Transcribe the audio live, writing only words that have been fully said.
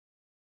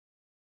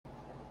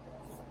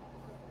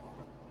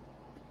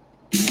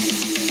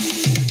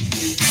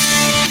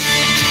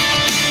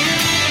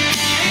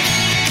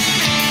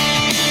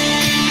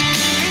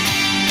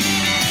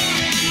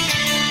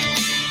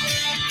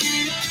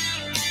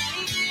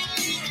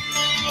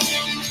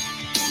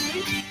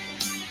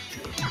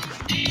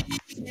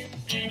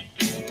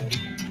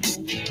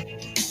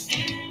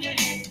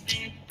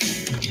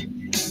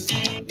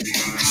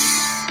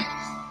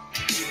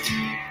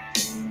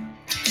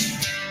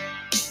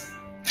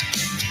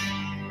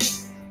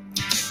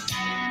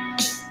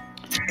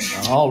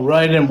All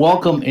right, and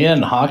welcome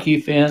in,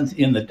 hockey fans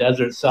in the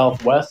desert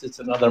Southwest. It's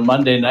another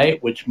Monday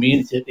night, which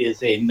means it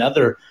is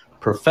another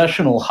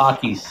Professional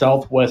Hockey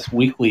Southwest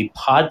Weekly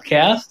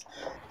podcast.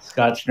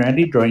 Scott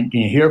Strandy joining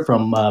you here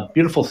from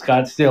beautiful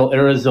Scottsdale,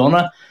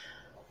 Arizona.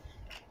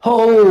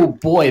 Oh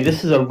boy,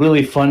 this is a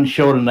really fun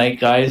show tonight,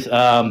 guys.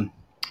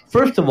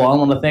 First of all, I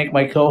want to thank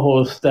my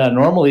co-host,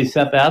 normally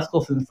Seth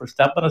Askelson, for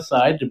stepping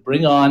aside to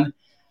bring on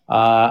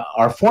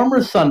our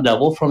former Sun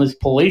Devil from his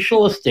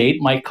palatial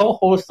estate. My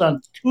co-host on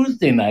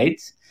Tuesday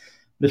nights,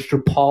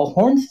 Mr. Paul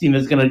Hornstein,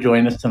 is going to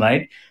join us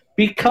tonight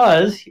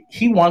because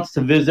he wants to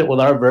visit with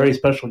our very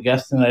special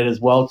guest tonight as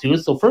well, too.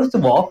 So first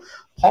of all,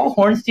 Paul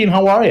Hornstein,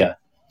 how are you?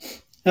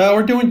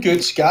 We're doing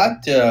good,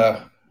 Scott.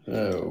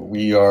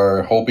 We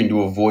are hoping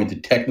to avoid the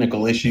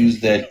technical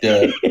issues that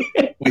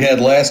we had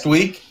last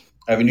week.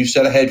 I have a new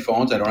set of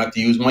headphones. I don't have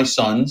to use my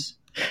son's.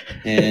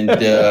 And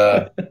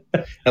at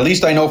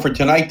least I know for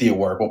tonight they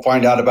work. We'll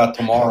find out about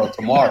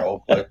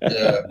tomorrow. But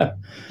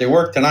they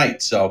work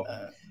tonight. So,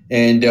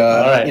 and,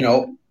 right.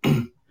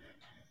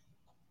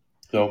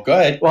 So go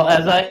ahead. Well,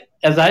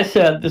 as I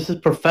said, this is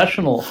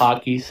Professional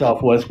Hockey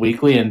Southwest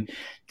Weekly, and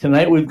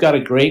tonight we've got a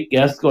great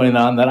guest going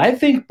on that I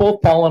think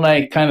both Paul and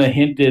I kind of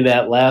hinted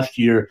at last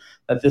year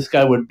that this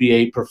guy would be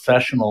a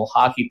professional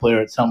hockey player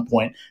at some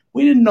point.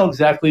 We didn't know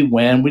exactly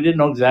when, we didn't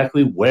know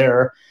exactly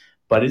where,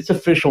 but it's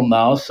official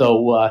now.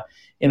 So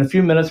in a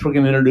few minutes, we're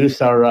going to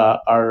introduce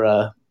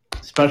our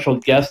special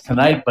guest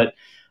tonight. But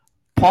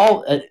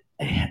Paul,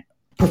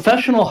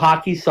 Professional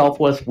Hockey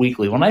Southwest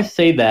Weekly. When I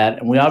say that,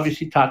 and we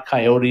obviously talk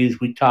Coyotes,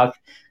 we talk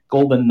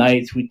Golden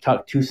Knights, we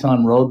talk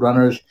Tucson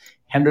Roadrunners,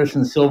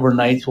 Henderson Silver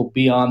Knights will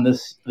be on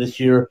this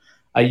year.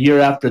 A year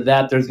after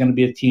that, there's going to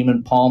be a team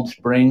in Palm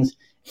Springs.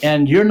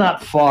 And you're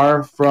not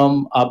far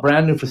from a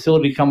brand new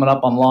facility coming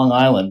up on Long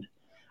Island.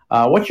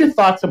 What's your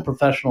thoughts on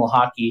Professional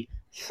Hockey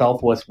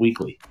Southwest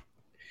Weekly?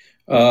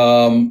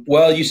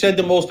 Well, you said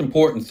the most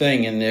important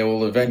thing, and there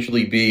will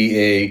eventually be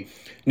a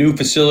new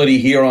facility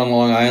here on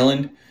Long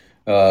Island.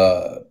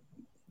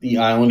 The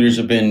Islanders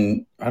have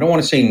been, I don't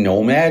want to say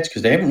nomads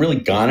because they haven't really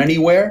gone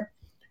anywhere,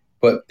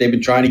 but they've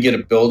been trying to get a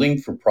building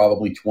for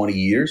probably 20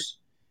 years,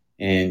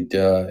 and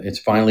it's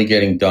finally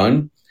getting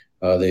done.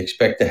 They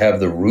expect to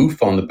have the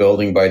roof on the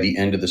building by the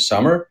end of the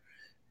summer,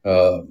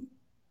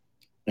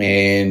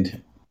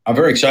 and I'm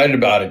very excited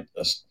about it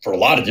for a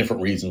lot of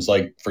different reasons.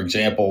 Like, for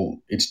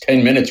example, it's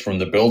 10 minutes from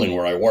the building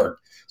where I work.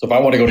 So if I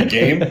want to go to a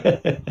game,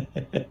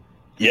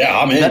 yeah,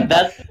 I'm in.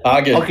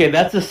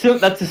 That's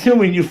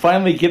assuming you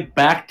finally get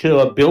back to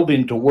a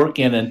building to work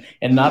in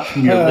and not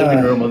from your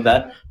living room of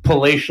that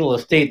palatial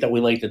estate that we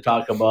like to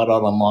talk about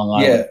out on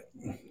Long Island.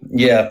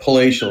 Yeah,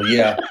 palatial,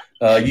 yeah.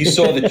 You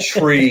saw the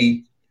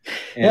tree.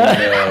 And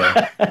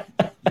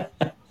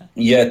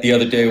the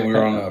other day we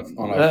were on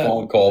a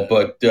phone call,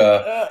 but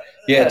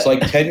it's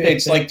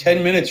like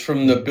 10 minutes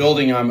from the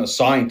building I'm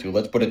assigned to.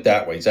 Let's put it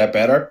that way. Is that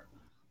better?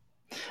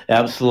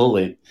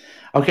 Absolutely.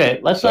 Okay,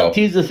 let's not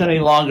tease this any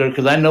longer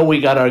because I know we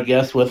got our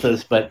guest with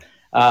us, but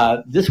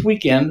this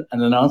weekend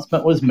an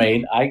announcement was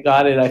made. I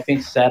got it, I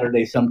think,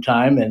 Saturday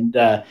sometime,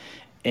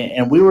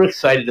 and we were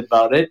excited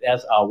about it,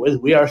 as always.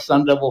 We are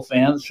Sun Devil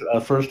fans,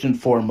 first and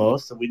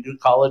foremost. So we do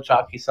College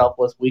Hockey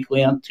Southwest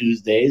Weekly on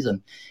Tuesdays.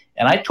 And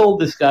I told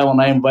this guy when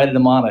I invited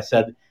him on, I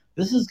said,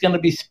 this is going to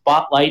be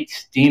Spotlight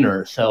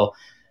Steiner. So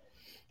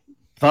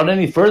without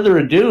any further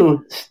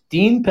ado,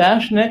 Steen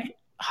Pasichnuk,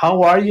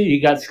 how are you?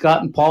 You got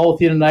Scott and Paul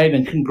with you tonight,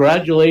 and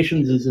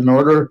congratulations is in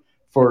order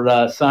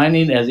for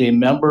signing as a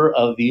member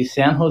of the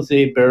San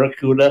Jose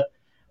Barracuda.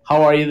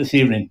 How are you this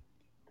evening?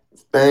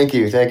 Thank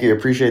you.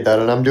 Appreciate that.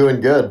 And I'm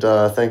doing good.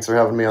 Thanks for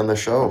having me on the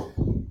show.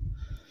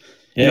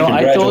 Yeah,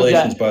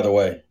 congratulations, by the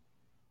way.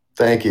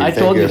 Thank you. I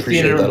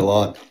appreciate that a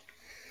lot.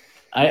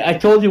 I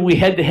told you we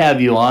had to have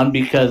you on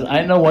because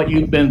I know what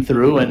you've been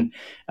through, and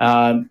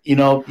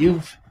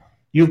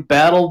you've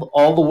battled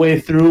all the way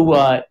through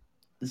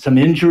some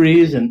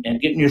injuries and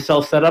getting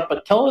yourself set up.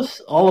 But tell us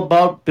all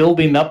about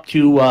building up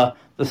to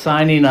the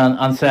signing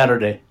on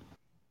Saturday.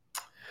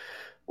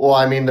 Well,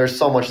 I mean, there's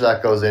so much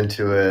that goes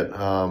into it.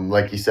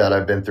 Like you said,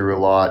 I've been through a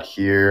lot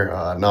here,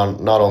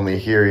 not only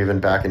here, even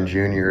back in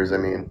juniors. I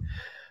mean,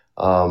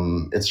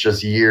 it's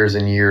just years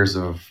and years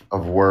of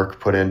work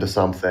put into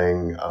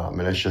something,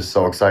 and it's just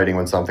so exciting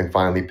when something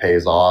finally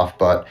pays off.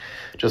 But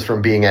just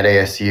from being at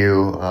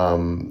ASU,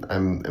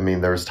 I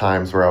mean, there was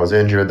times where I was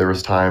injured. There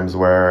was times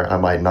where I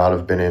might not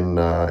have been in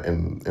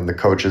the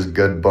coach's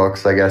good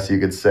books, I guess you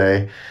could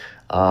say.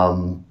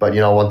 But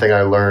one thing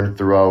I learned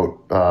throughout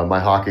my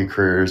hockey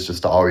career is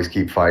just to always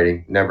keep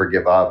fighting, never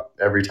give up.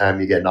 Every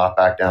time you get knocked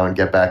back down,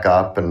 get back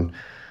up. And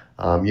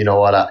you know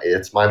what?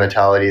 It's my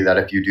mentality that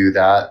if you do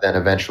that, then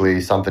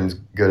eventually something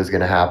good is going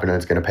to happen and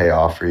it's going to pay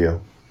off for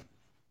you.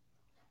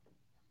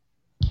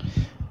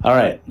 All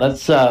right,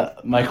 let's.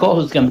 My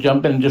co-host is going to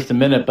jump in just a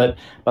minute, but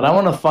I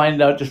want to find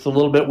out just a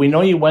little bit. We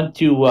know you went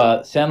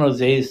to San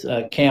Jose's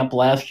camp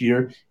last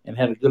year and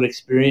had a good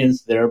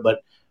experience there,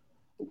 but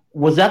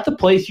was that the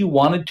place you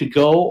wanted to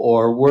go,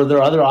 or were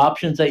there other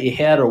options that you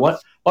had, or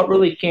what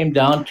really came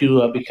down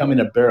to becoming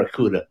a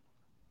Barracuda?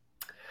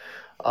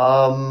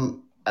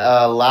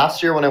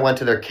 Last year when I went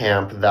to their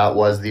camp, that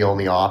was the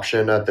only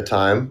option at the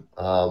time.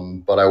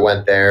 But I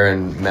went there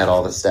and met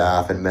all the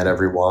staff and met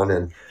everyone,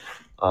 and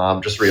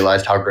just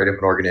realized how great of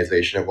an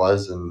organization it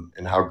was,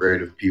 and how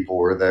great of people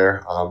were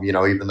there.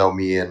 Even though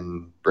me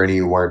and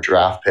Brittany weren't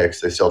draft picks,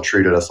 they still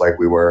treated us like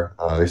we were.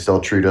 They still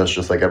treated us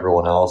just like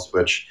everyone else,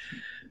 which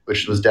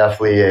was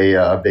definitely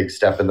a big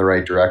step in the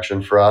right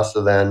direction for us.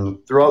 And then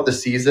throughout the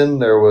season,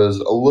 there was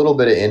a little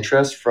bit of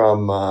interest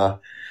from.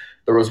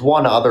 There was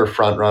one other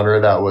front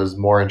runner that was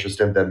more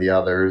interested than the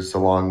others,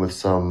 along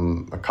with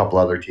a couple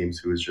other teams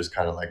who was just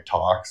kind of like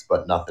talks,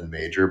 but nothing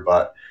major.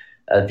 But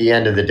at the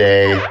end of the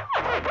day,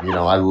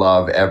 I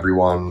love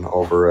everyone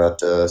over at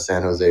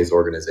San Jose's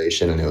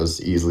organization, and it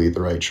was easily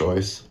the right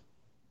choice.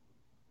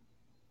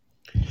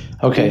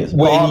 Okay,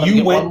 when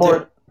you went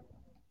more.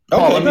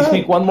 Okay, let me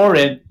sneak one more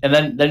in, and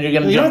then you're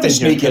going to jump in. You don't have to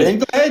sneak it in.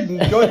 Go ahead and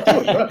go do it.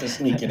 You don't have to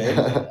sneak it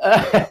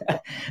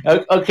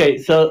in. Okay,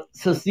 so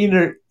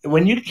Steiner,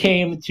 when you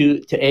came to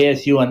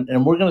ASU,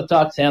 and we're going to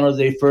talk San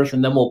Jose first,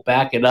 and then we'll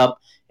back it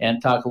up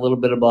and talk a little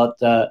bit about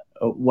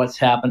what's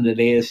happened at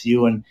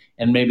ASU,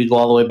 and maybe go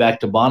all the way back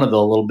to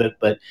Bonneville a little bit.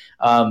 But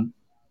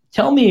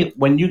tell me,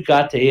 when you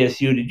got to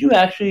ASU, did you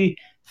actually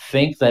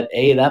think that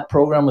that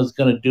program was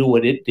going to do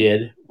what it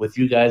did with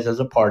you guys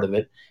as a part of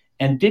it?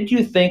 And did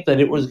you think that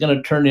it was going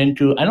to turn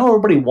into, I know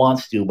everybody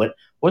wants to, but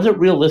was it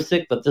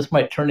realistic that this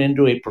might turn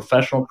into a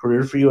professional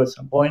career for you at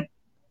some point?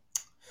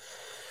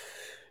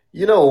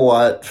 You know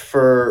what?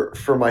 For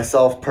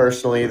myself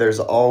personally, there's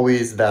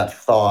always that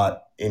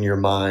thought in your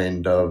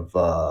mind of,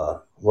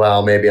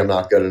 well, maybe I'm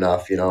not good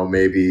enough.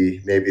 Maybe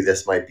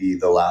this might be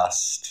the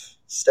last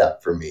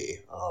step for me.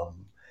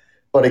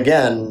 But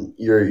again,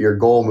 your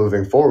goal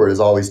moving forward is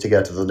always to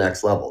get to the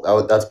next level.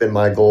 That's been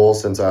my goal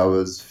since I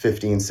was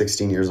 15,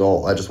 16 years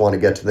old. I just want to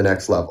get to the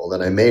next level.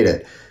 Then I made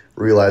it,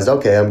 realized,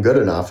 okay, I'm good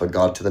enough. I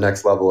got to the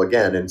next level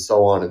again, and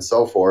so on and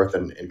so forth,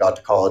 and got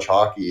to college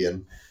hockey.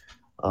 And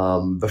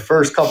the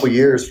first couple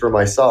years for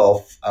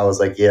myself, I was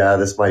like, yeah,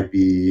 this might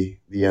be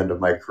the end of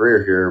my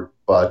career here.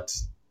 But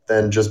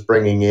then just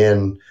bringing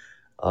in,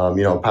 like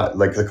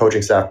the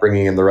coaching staff,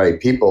 bringing in the right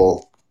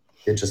people,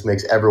 it just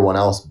makes everyone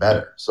else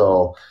better.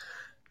 So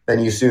then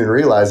you soon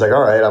realize, like,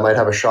 all right, I might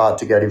have a shot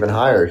to get even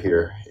higher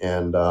here.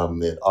 And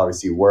it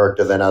obviously worked.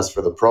 And then as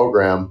for the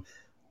program,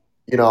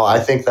 I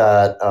think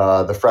that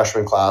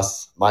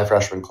my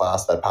freshman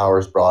class that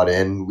Powers brought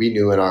in, we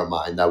knew in our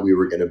mind that we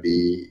were going to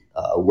be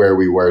where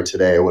we were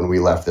today when we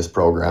left this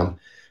program.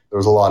 There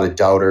was a lot of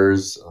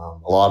doubters,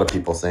 a lot of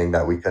people saying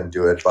that we couldn't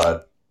do it,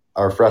 but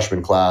our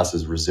freshman class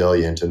is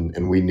resilient,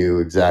 and we knew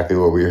exactly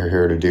what we were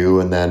here to do.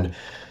 And then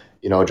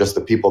just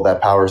the people that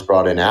Powers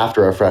brought in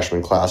after our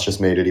freshman class just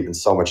made it even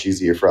so much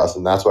easier for us.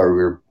 And that's why we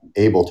were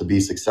able to be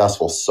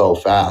successful so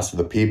fast,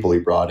 the people he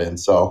brought in.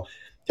 So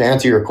to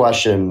answer your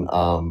question,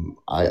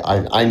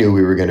 I knew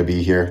we were going to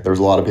be here. There was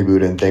a lot of people who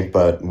didn't think,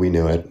 but we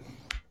knew it.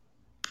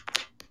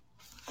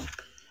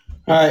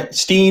 All right,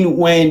 Steen,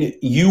 when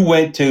you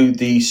went to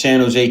the San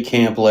Jose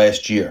camp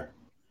last year,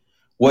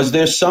 was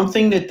there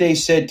something that they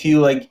said to you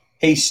like,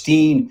 hey,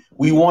 Steen,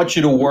 we want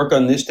you to work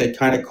on this, that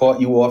kind of caught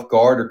you off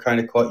guard or kind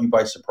of caught you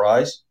by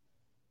surprise?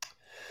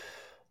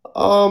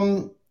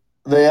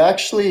 They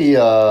actually,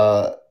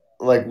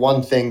 like,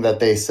 one thing that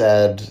they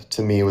said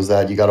to me was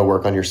that you got to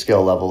work on your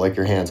skill level, like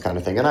your hands kind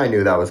of thing. And I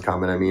knew that was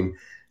coming. I mean,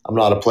 I'm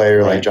not a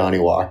player like Johnny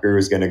Walker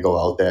who's going to go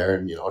out there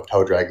and,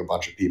 toe drag a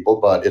bunch of people,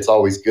 but it's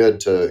always good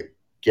to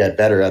get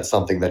better at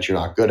something that you're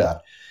not good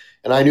at.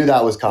 And I knew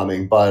that was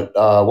coming. But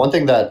one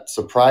thing that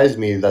surprised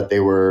me that they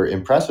were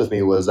impressed with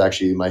me was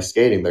actually my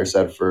skating. They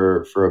said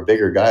for a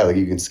bigger guy, like,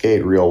 you can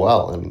skate real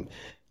well. And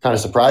kind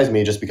of surprised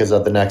me just because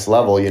at the next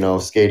level,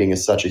 skating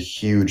is such a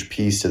huge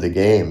piece to the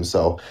game.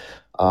 So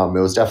it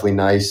was definitely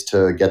nice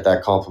to get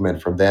that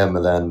compliment from them.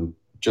 And then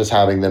just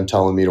having them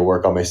telling me to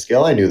work on my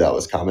skill, I knew that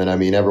was coming. I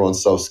mean,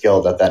 everyone's so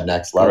skilled at that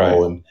next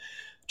level, and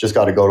just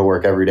got to go to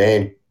work every day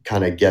and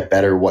kind of get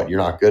better. What you're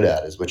not good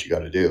at is what you got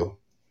to do.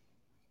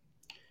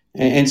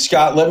 And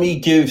Scott, let me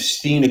give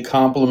Steen a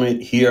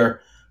compliment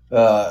here.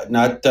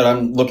 Not that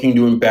I'm looking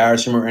to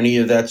embarrass him or any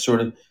of that sort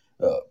of.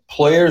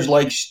 Players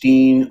like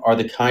Steen are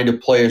the kind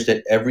of players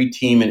that every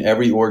team and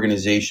every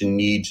organization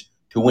needs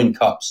to win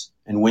cups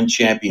and win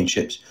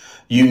championships.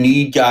 You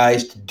need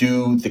guys to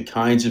do the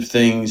kinds of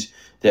things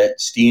that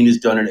Steen has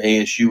done at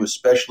ASU,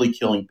 especially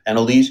killing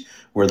penalties,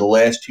 where the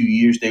last 2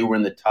 years they were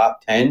in the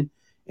top 10,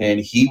 and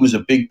he was a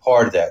big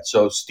part of that.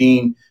 So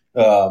Steen,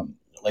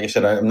 like I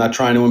said, I'm not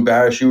trying to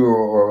embarrass you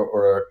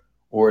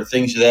or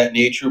things of that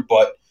nature,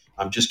 but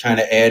I'm just kind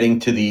of adding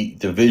to the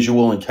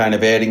visual and kind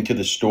of adding to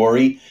the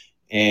story.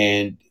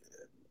 And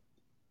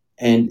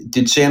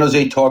did San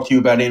Jose talk to you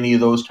about any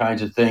of those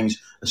kinds of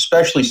things,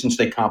 especially since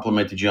they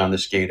complimented you on the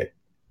skating?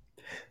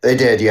 They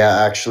did,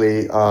 yeah.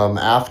 Actually,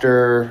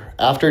 after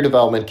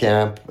development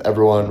camp,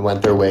 everyone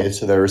went their ways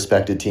to their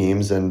respected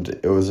teams, and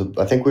it was,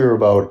 I think we were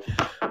about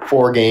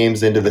 4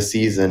 games into the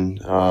season,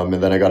 and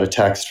then I got a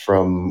text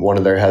from one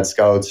of their head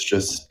scouts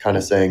just kind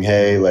of saying,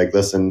 hey, like,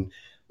 listen,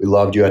 we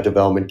loved you at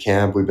development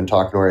camp. We've been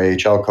talking to our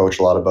AHL coach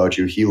a lot about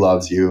you. He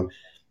loves you.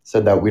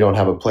 said that we don't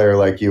have a player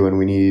like you and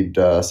we need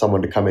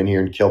someone to come in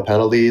here and kill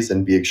penalties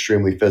and be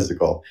extremely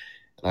physical.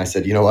 And I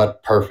said, you know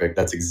what? Perfect.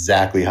 That's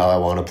exactly how I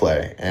want to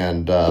play.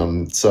 And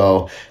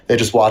so they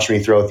just watched me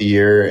throughout the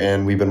year,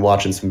 and we've been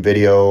watching some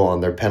video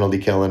on their penalty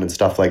killing and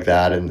stuff like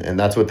that. And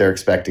that's what they're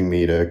expecting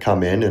me to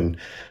come in and,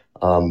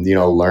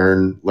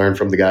 learn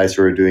from the guys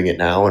who are doing it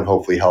now and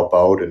hopefully help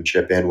out and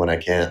chip in when I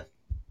can.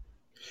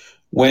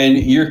 When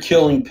you're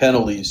killing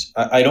penalties,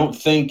 I don't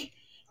think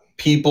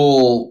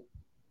people,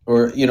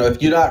 or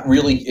if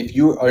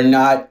you are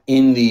not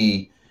in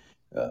the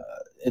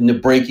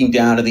breaking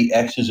down of the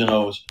X's and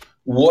O's,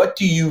 what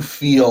do you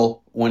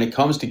feel when it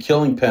comes to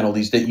killing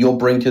penalties that you'll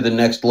bring to the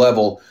next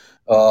level?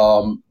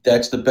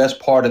 That's the best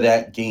part of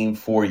that game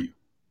for you.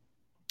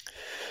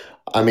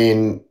 I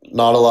mean,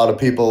 not a lot of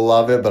people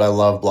love it, but I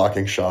love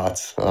blocking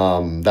shots.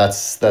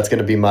 That's going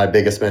to be my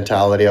biggest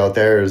mentality out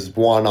there. Is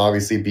one,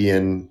 obviously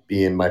being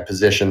my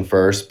position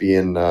first,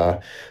 being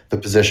the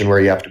position where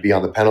you have to be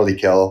on the penalty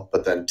kill.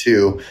 But then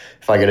two,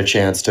 if I get a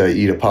chance to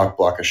eat a puck,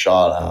 block a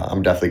shot,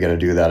 I'm definitely going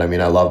to do that. I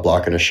mean, I love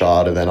blocking a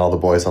shot, and then all the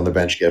boys on the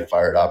bench get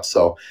fired up.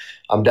 So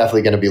I'm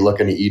definitely going to be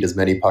looking to eat as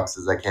many pucks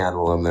as I can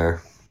while I'm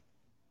there.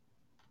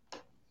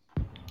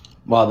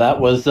 Well, that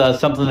was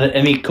something that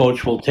any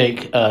coach will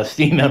take,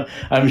 Steen.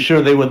 I'm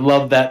sure they would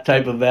love that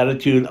type of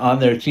attitude on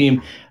their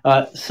team.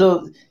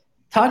 So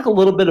talk a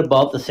little bit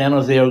about the San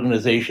Jose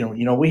organization.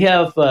 We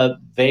have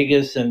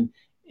Vegas and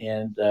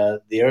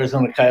the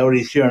Arizona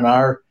Coyotes here in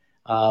our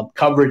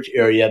coverage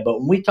area. But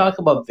when we talk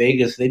about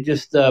Vegas, they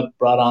just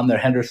brought on their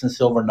Henderson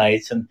Silver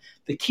Knights. And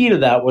the key to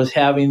that was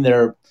having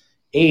their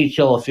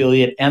AHL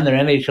affiliate and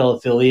their NHL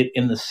affiliate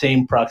in the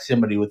same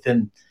proximity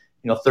within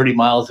 30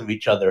 miles of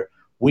each other.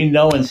 We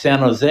know in San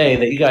Jose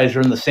that you guys are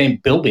in the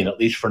same building, at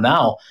least for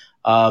now.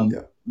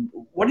 Yeah.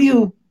 What do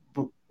you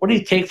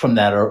take from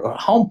that, or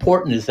how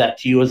important is that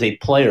to you as a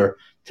player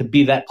to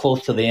be that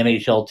close to the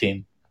NHL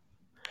team?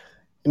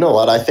 You know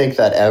what? I think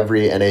that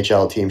every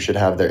NHL team should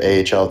have their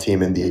AHL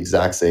team in the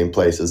exact same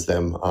place as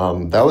them.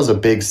 That was a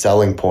big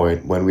selling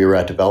point when we were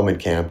at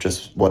development camp,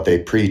 just what they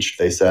preached.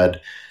 They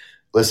said,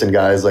 listen,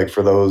 guys, like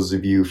for those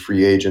of you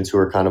free agents who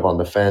are kind of on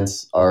the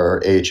fence,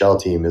 our AHL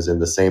team is in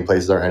the same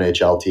place as our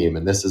NHL team.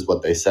 And this is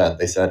what they said.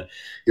 They said,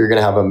 you're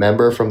going to have a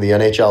member from the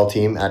NHL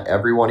team at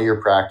every one of your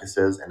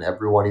practices and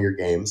every one of your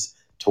games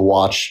to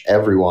watch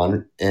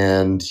everyone.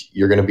 And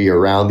you're going to be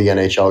around the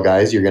NHL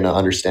guys. You're going to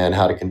understand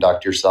how to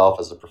conduct yourself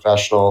as a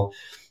professional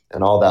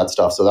and all that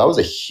stuff. So that was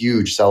a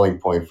huge selling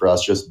point for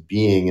us, just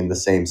being in the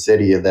same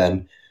city. And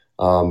then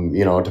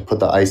to put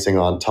the icing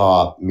on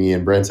top, me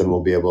and Brinson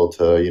will be able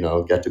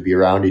to, get to be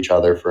around each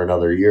other for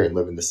another year and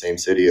live in the same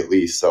city at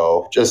least.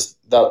 So just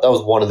that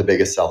was one of the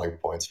biggest selling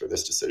points for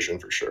this decision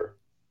for sure.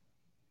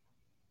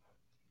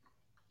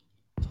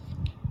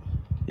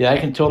 Yeah, I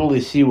can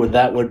totally see where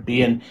that would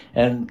be. And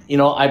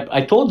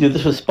I told you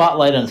this was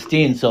Spotlight on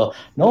Steen, so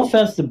no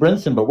offense to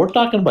Brinson, but we're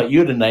talking about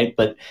you tonight.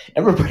 But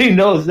everybody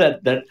knows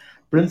that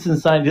Brinson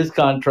signed his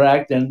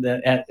contract and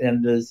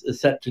is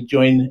set to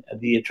join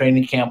the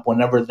training camp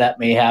whenever that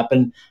may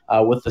happen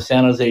with the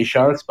San Jose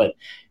Sharks. But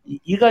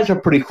you guys are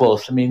pretty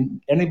close. I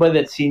mean, anybody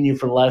that's seen you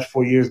for the last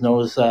 4 years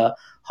knows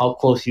how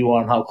close you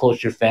are and how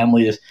close your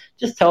family is.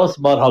 Just tell us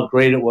about how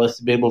great it was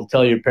to be able to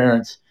tell your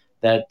parents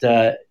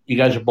that you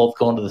guys are both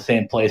going to the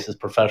same place as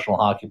professional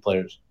hockey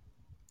players.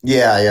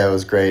 Yeah, it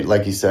was great.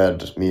 Like you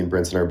said, me and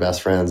Brinson are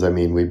best friends. I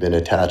mean, we've been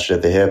attached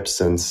at the hip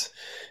since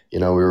we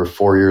were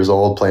 4 years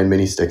old playing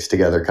mini sticks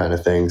together kind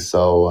of thing.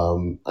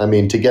 So,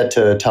 to get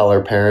to tell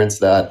our parents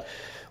that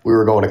we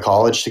were going to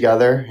college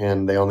together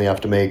and they only have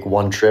to make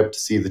one trip to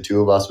see the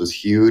two of us was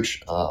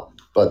huge.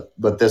 But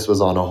this was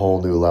on a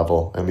whole new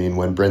level. I mean,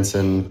 when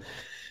Brinson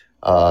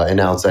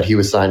announced that he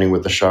was signing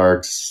with the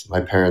Sharks, my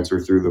parents were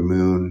through the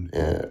moon,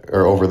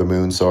 or over the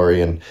moon,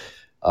 sorry. And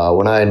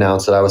when I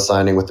announced that I was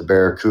signing with the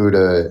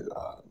Barracuda,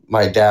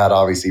 my dad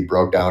obviously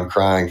broke down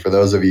crying. For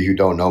those of you who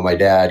don't know my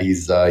dad,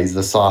 he's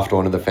the soft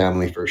one of the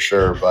family for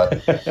sure.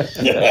 But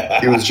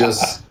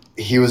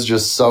he was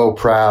just so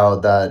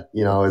proud that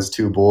his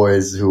two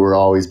boys who were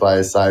always by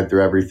his side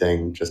through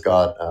everything just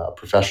got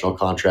professional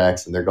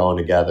contracts and they're going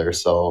together.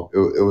 So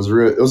it was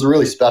a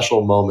really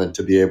special moment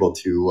to be able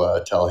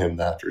to tell him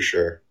that for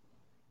sure.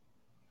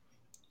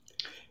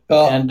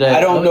 And I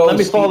don't know. Let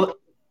me follow.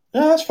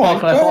 No, that's fine.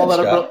 Can I follow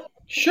that up?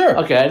 Sure.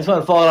 Okay, I just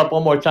want to follow it up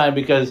one more time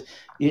because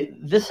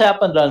this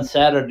happened on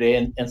Saturday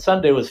and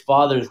Sunday was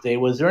Father's Day.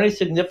 Was there any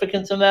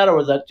significance in that, or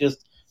was that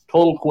just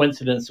total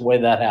coincidence the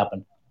way that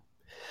happened?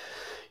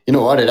 You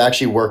know what? It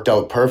actually worked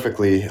out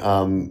perfectly.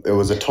 It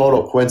was a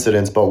total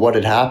coincidence, but what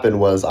had happened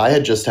was I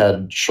had just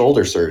had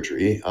shoulder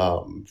surgery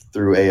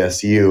through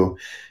ASU,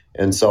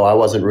 and so I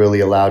wasn't really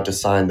allowed to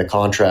sign the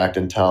contract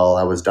until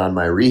I was done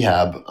my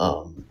rehab,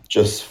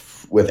 just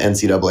with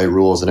NCAA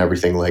rules and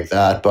everything like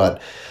that.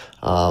 But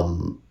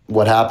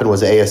what happened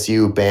was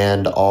ASU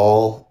banned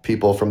all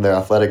people from their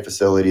athletic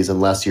facilities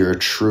unless you're a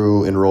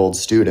true enrolled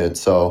student.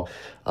 So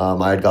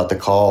I had got the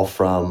call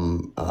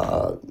from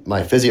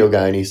my physio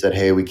guy, and he said,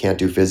 hey, we can't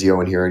do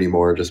physio in here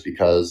anymore just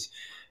because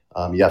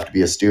You have to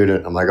be a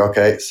student. I'm like,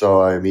 okay.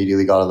 So I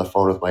immediately got on the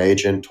phone with my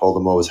agent, told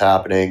him what was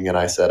happening, and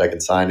I said I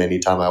can sign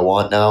anytime I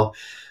want now.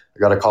 I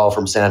got a call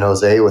from San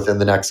Jose within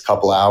the next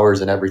couple hours,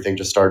 and everything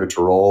just started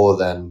to roll.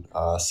 Then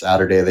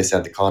Saturday they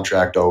sent the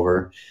contract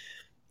over,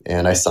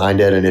 and I signed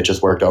it, and it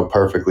just worked out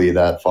perfectly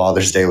that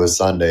Father's Day was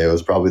Sunday. It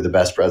was probably the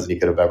best present he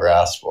could have ever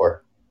asked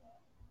for.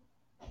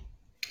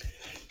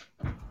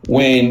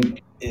 When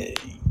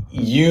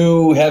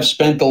you have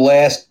spent the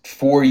last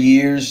 4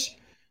 years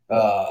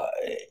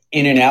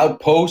in an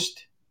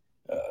outpost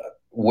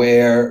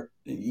where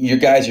you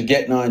guys are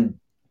getting on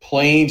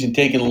planes and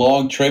taking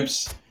long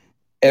trips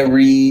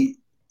every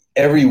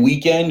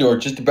weekend or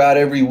just about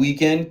every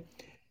weekend,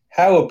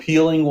 how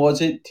appealing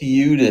was it to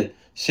you to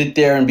sit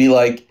there and be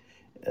like,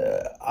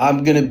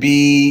 I'm going to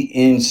be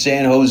in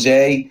San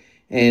Jose,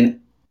 and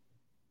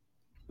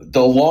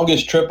the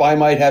longest trip I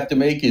might have to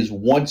make is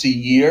once a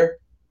year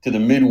to the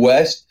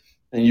Midwest,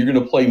 and you're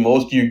going to play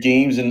most of your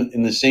games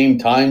in the same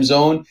time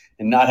zone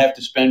and not have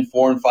to spend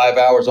 4 and 5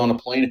 hours on a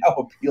plane? How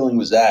appealing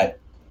was that?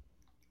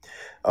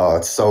 Oh,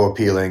 it's so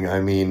appealing. I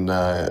mean,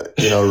 road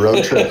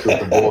trips with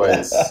the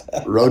boys.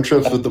 Road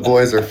trips with the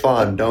boys are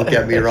fun. Don't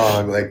get me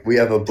wrong. Like, we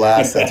have a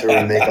blast. That's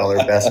where we make all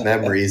our best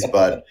memories.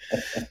 But,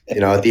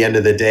 at the end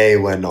of the day,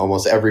 when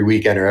almost every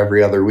weekend or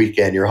every other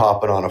weekend, you're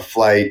hopping on a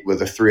flight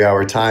with a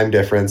 3-hour time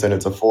difference and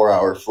it's a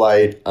 4-hour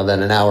flight and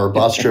then an hour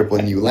bus trip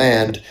when you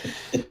land,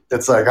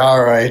 it's like,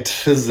 all right,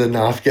 this is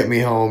enough. Get me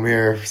home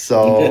here.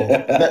 So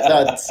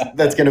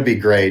that's going to be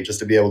great, just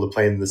to be able to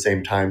play in the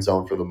same time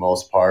zone for the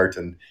most part.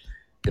 And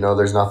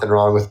there's nothing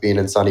wrong with being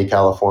in sunny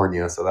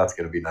California, so that's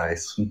going to be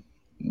nice.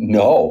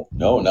 No,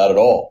 not at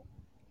all.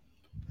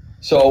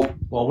 So,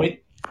 Well,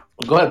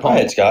 go ahead, Paul. Go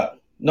ahead, Scott.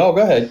 No,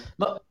 go ahead.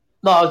 No,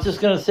 I was just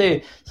going to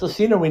say, so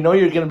Cena, we know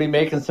you're going to be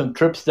making some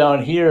trips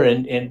down here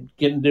and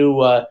getting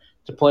to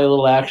play a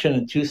little action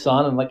in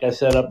Tucson, and like I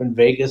said, up in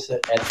Vegas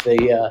at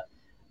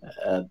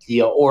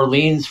the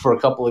Orleans for a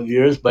couple of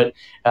years. But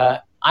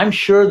I'm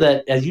sure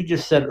that, as you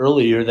just said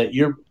earlier, that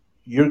your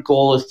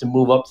goal is to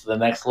move up to the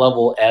next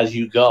level as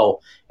you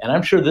go, and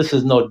I'm sure this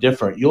is no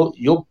different.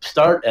 You'll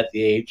start at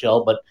the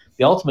AHL, but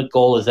the ultimate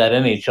goal is at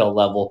NHL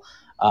level.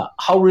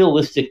 How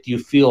realistic do you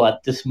feel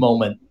at this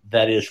moment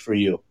that is for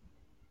you?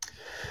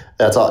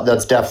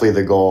 That's definitely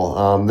the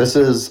goal. This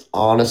is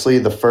honestly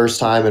the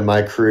first time in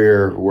my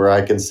career where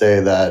I can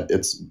say that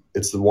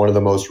it's one of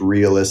the most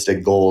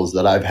realistic goals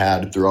that I've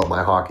had throughout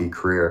my hockey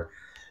career.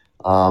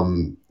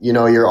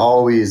 You're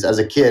always, as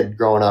a kid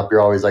growing up,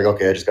 you're always like,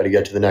 okay, I just got to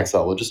get to the next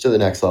level, just to the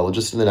next level,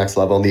 just to the next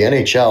level. And the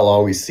NHL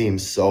always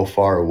seems so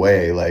far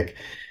away. Like,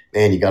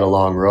 man, you got a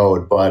long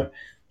road. But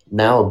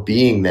now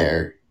being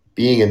there,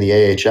 being in the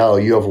AHL,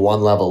 you have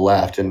one level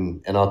left.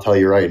 And I'll tell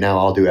you right now,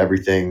 I'll do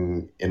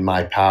everything in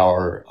my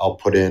power. I'll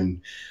put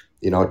in,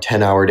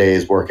 10-hour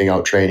days working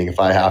out, training if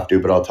I have to.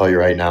 But I'll tell you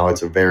right now,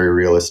 it's a very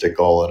realistic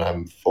goal, and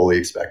I'm fully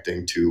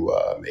expecting to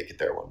make it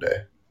there one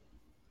day.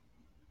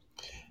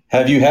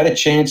 Have you had a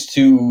chance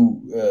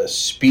to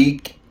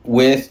speak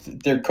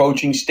with their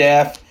coaching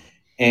staff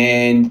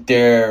and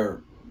their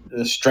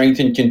strength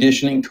and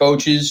conditioning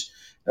coaches,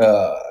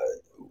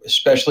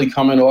 especially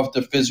coming off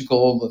the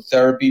physical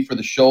therapy for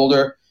the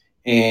shoulder,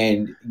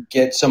 and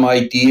get some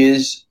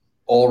ideas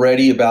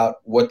already about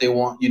what they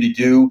want you to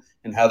do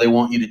and how they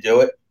want you to do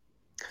it?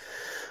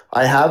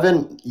 I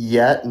haven't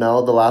yet.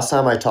 No, the last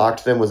time I talked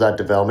to them was at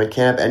development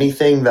camp.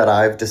 Anything that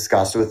I've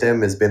discussed with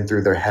them has been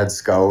through their head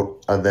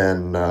scout, and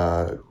then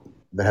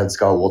the head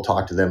scout will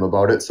talk to them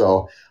about it.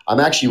 So I'm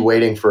actually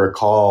waiting for a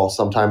call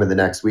sometime in the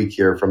next week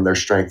here from their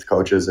strength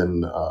coaches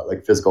and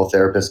physical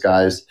therapist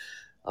guys,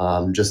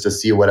 just to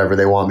see whatever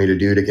they want me to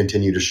do to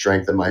continue to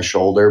strengthen my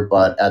shoulder.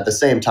 But at the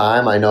same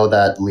time, I know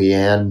that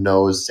Leanne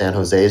knows San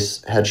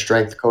Jose's head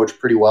strength coach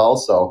pretty well.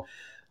 So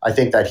I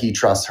think that he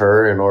trusts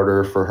her in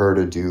order for her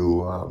to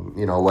do,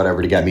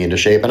 whatever to get me into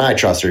shape. And I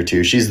trust her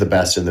too. She's the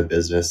best in the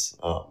business.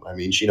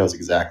 She knows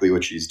exactly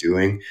what she's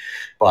doing.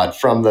 But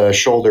from the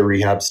shoulder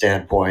rehab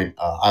standpoint,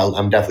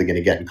 I'm definitely going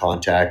to get in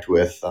contact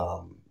with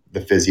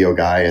the physio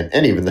guy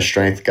and even the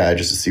strength guy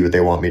just to see what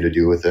they want me to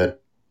do with it.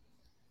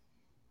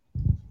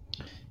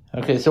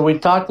 Okay, so we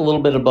talked a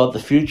little bit about the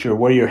future,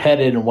 where you're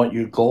headed and what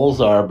your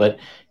goals are, but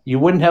you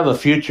wouldn't have a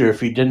future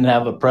if you didn't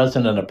have a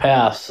present and a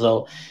past.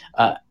 So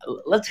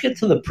let's get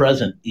to the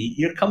present.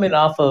 You're coming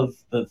off of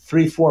the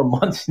 3-4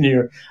 months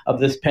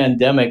of this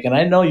pandemic, and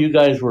I know you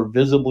guys were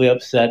visibly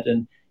upset,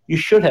 and you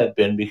should have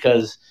been,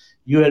 because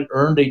you had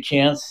earned a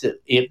chance,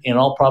 in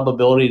all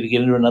probability, to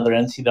get into another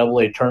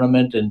NCAA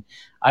tournament. And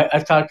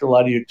I've talked to a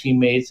lot of your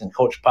teammates and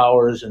Coach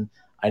Powers, and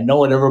I know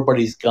what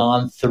everybody's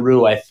gone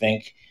through, I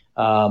think,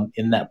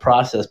 in that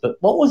process. But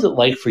what was it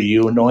like for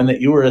you, knowing that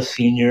you were a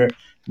senior,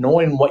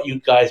 knowing what you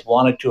guys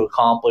wanted to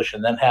accomplish,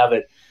 and then have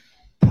it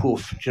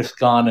just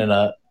gone in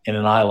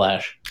an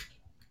eyelash?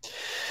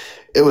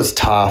 It was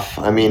tough.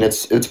 I mean,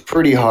 it's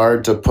pretty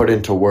hard to put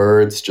into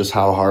words just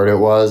how hard it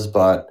was,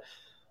 but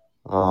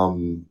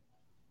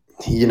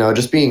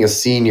just being a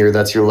senior,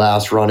 that's your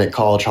last run at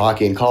college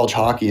hockey, and college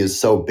hockey is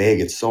so big.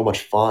 It's so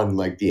much fun.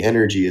 Like, the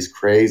energy is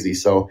crazy.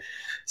 So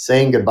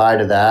saying goodbye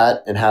to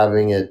that and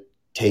having it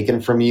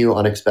taken from you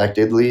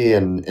unexpectedly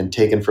and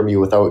taken from you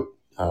without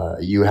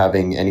you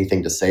having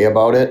anything to say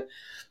about it.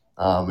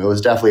 It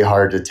was definitely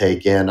hard to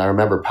take in. I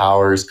remember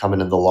Powers coming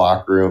in the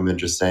locker room and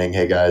just saying,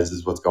 "Hey guys, this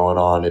is what's going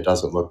on. It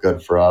doesn't look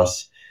good for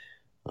us.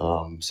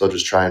 So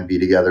just try and be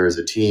together as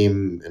a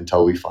team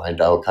until we find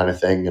out," kind of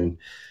thing. And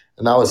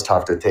that was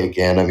tough to take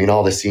in. I mean,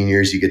 all the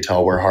seniors, you could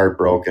tell, were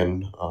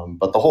heartbroken,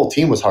 but the whole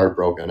team was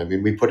heartbroken. I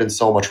mean, we put in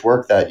so much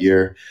work that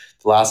year.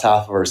 The last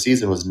half of our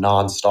season was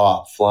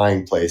nonstop,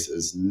 flying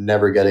places,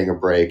 never getting a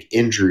break,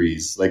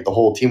 injuries. Like the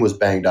whole team was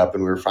banged up,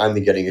 and we were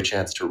finally getting a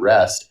chance to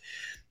rest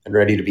and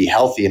ready to be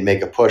healthy and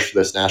make a push for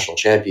this national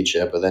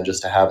championship. And then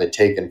just to have it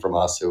taken from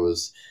us, it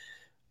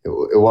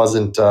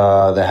wasn't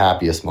the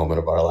happiest moment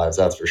of our lives,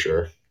 that's for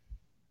sure.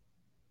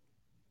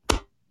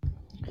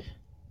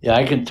 Yeah,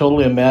 I can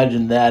totally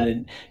imagine that.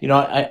 And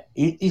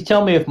you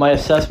tell me if my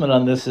assessment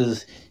on this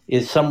is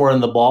somewhere in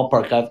the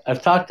ballpark.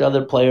 I've talked to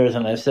other players,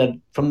 and I said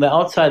from the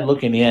outside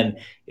looking in,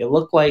 it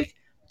looked like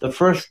the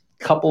first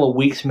couple of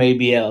weeks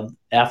maybe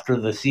after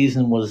the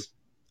season was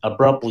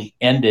abruptly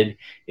ended,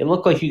 it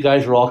looked like you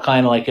guys were all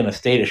kind of like in a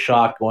state of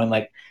shock, going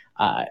like,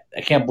 I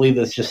can't believe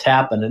this just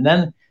happened. And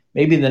then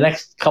maybe the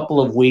next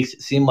couple of weeks,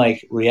 it seemed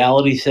like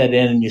reality set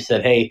in, and you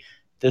said, hey,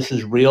 this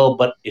is real,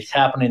 but it's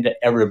happening to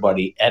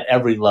everybody at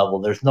every level.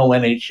 There's no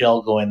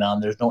NHL going on.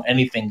 There's no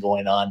anything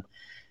going on.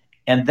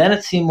 And then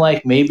it seemed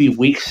like maybe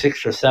week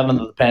 6 or 7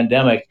 of the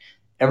pandemic,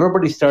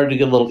 everybody started to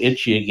get a little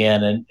itchy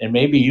again. And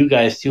maybe you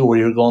guys too, where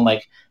you're going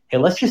like, hey,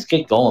 let's just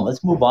get going.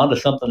 Let's move on to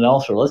something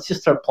else, or let's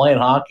just start playing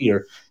hockey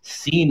or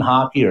seeing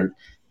hockey or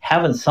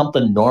having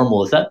something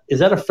normal. Is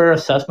that a fair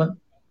assessment?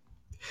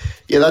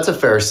 Yeah, that's a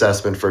fair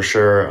assessment for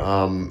sure.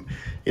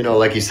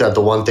 Like you said,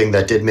 the one thing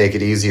that did make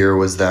it easier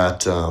was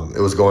that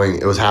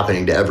it was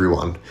happening to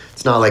everyone.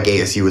 It's not like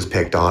ASU was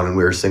picked on and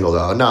we were singled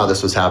out. No,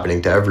 this was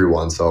happening to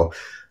everyone. So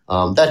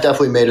that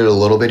definitely made it a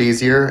little bit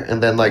easier.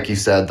 And then, like you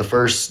said, the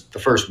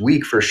first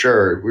week for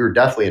sure, we were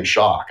definitely in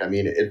shock. I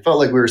mean, it felt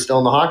like we were still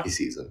in the hockey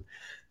season.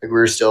 Like we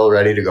were still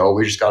ready to go.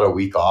 We just got a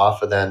week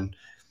off, and then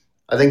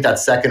I think that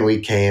second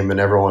week came and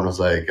everyone was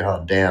like,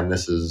 "Oh, damn,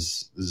 this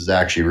is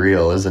actually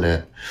real, isn't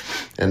it?"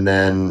 And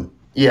then,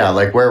 yeah,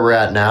 like where we're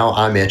at now,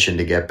 I'm itching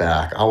to get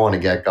back. I want to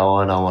get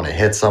going. I want to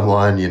hit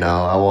someone,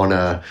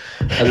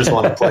 I just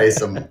want to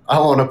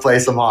play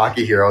some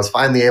hockey here. I was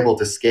finally able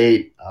to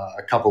skate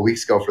a couple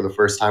weeks ago for the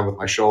first time with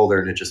my shoulder,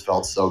 and it just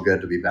felt so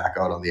good to be back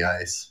out on the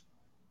ice.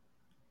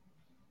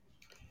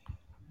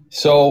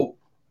 So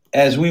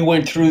as we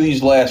went through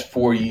these last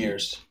 4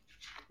 years,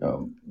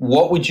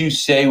 what would you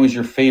say was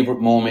your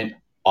favorite moment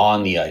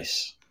on the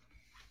ice?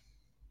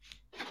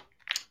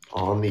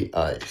 On the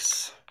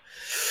ice,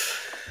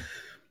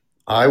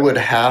 I would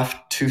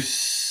have to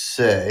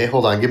say,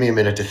 hold on, give me a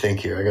minute to think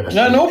here.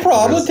 No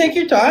problem. Take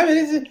your time.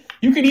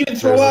 You can even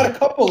throw out a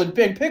couple and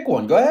pick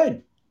one. Go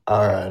ahead.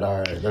 All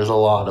right. There's a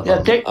lot of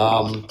them.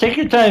 Take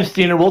your time,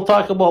 Steiner. We'll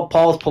talk about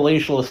Paul's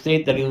palatial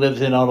estate that he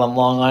lives in out on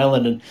Long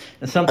Island.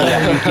 And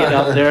sometime when you get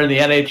out there in the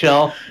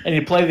NHL and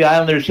you play the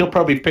Islanders, he'll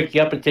probably pick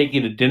you up and take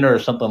you to dinner or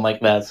something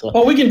like that. So,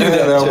 we can do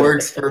that. That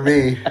works for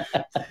me.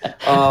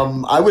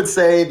 I would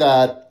say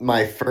that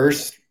my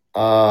first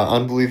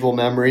unbelievable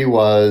memory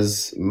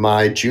was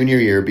my junior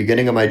year,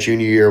 beginning of my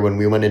junior year when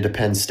we went into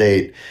Penn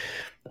State.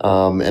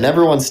 And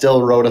everyone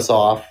still wrote us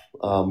off.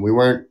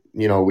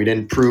 We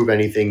didn't prove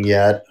anything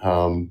yet,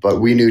 but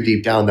we knew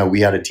deep down that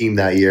we had a team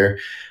that year.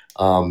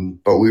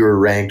 But we were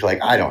ranked like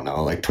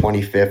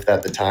 25th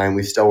at the time.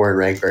 We still weren't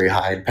ranked very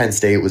high. Penn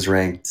State was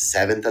ranked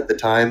 7th at the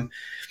time.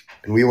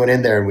 And we went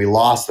in there and we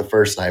lost the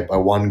first night by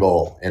 1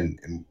 goal.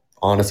 And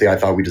honestly, I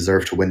thought we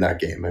deserved to win that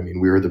game. I mean,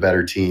 we were the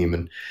better team.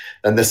 And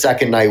then the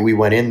second night we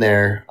went in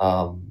there,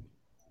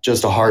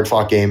 just a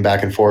hard-fought game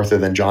back and forth,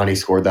 and then Johnny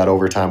scored that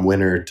overtime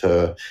winner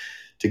to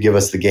give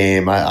us the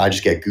game. I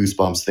just get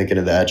goosebumps thinking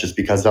of that, just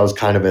because that was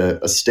kind of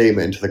a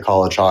statement to the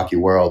college hockey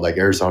world, like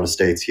Arizona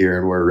State's here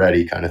and we're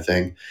ready kind of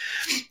thing.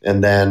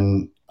 And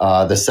then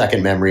the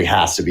second memory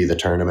has to be the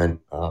tournament.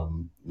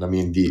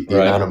 The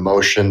amount of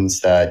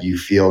emotions that you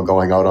feel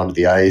going out onto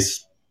the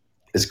ice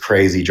is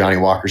crazy. Johnny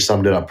Walker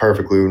summed it up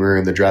perfectly when we were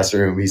in the dressing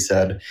room. He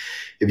said,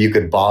 if you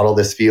could bottle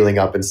this feeling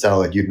up and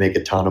sell it, you'd make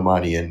a ton of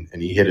money. And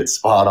he hit it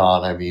spot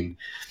on. I mean,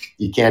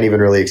 you can't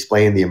even really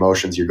explain the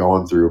emotions you're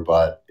going through,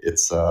 but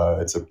it's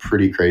a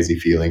pretty crazy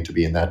feeling to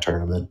be in that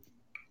tournament.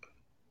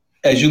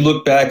 As you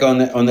look back on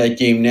that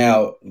game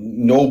now,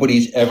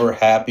 nobody's ever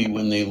happy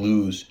when they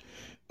lose.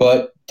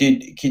 But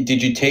did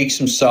you take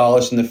some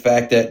solace in the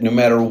fact that no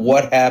matter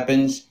what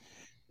happens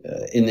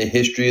in the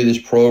history of this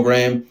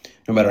program,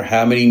 no matter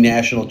how many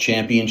national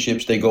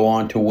championships they go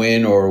on to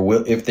win,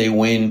 or if they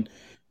win,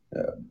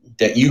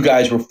 that you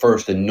guys were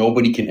first and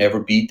nobody can ever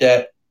beat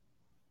that?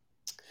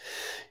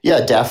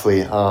 Yeah,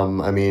 definitely.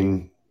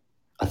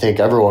 I think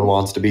everyone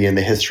wants to be in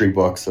the history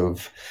books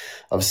of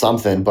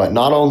something, but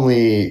not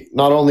only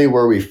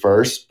were we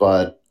first,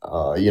 but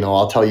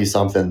I'll tell you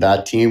something.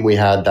 That team we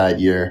had that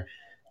year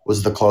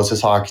was the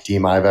closest hockey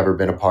team I've ever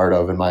been a part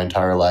of in my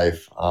entire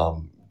life.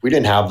 We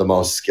didn't have the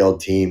most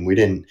skilled team. We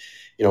didn't,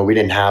 we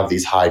didn't have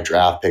these high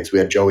draft picks. We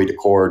had Joey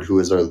Decord, who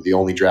was the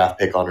only draft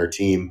pick on our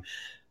team.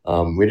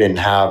 We didn't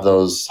have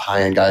those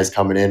high-end guys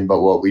coming in,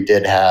 but what we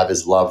did have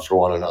is love for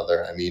one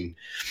another. I mean,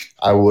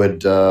 I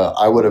would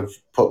have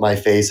put my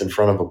face in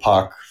front of a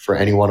puck for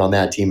anyone on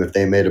that team if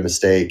they made a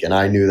mistake, and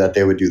I knew that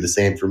they would do the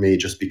same for me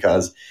just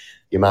because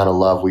the amount of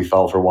love we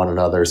felt for one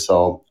another.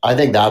 So I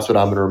think that's what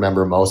I'm going to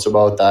remember most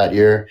about that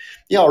year.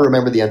 I'll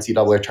remember the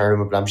NCAA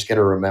tournament, but I'm just going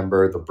to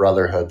remember the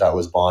brotherhood that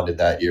was bonded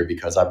that year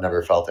because I've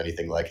never felt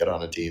anything like it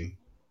on a team.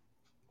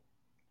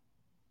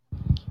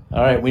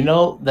 All right, we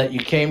know that you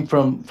came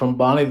from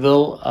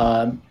Bonneville,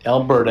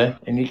 Alberta,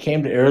 and you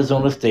came to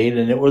Arizona State,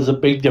 and it was a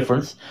big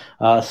difference.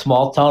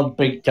 Small town,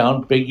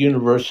 big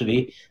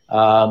university,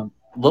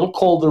 little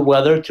colder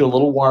weather to a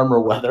little warmer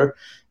weather.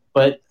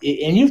 But,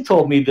 and you've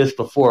told me this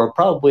before,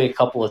 probably a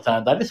couple of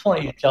times. I just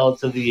want you to tell it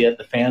to the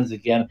fans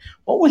again.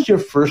 What was your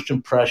first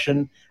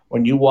impression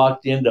when you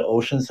walked into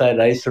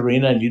Oceanside Ice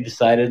Arena and you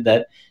decided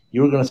that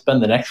you were going to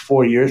spend the next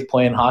 4 years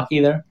playing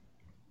hockey there?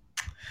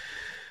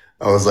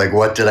 I was like,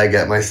 what did I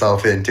get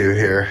myself into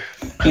here?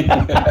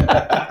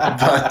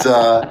 But,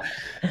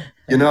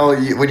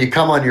 when you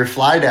come on your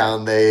fly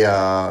down,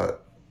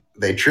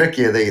 they trick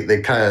you.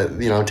 They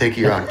kind of, take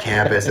you around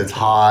campus. It's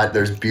hot.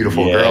 There's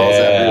beautiful girls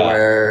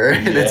everywhere.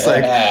 And it's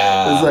like,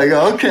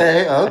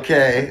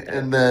 okay.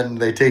 And then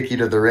they take you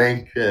to the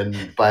rink. And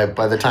by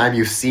the time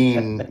you've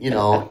seen,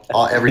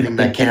 everything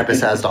that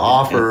campus has to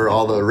offer,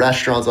 all the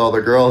restaurants, all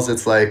the girls,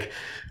 it's like,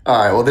 all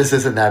right, well, this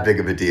isn't that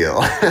big of a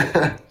deal.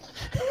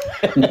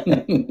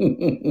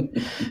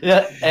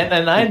 Yeah,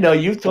 and I know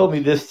you've told me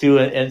this too,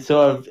 and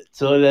so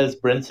does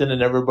Brinson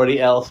and everybody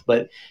else.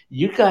 But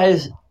you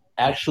guys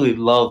actually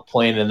love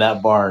playing in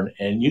that barn,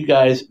 and you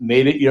guys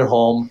made it your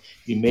home.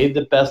 You made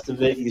the best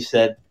of it. You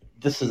said,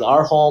 "This is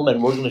our home,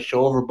 and we're going to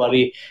show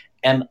everybody."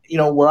 And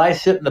where I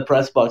sit in the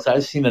press box,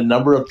 I've seen a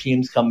number of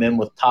teams come in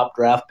with top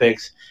draft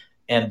picks,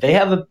 and they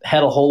haven't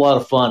had a whole lot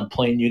of fun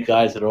playing you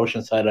guys at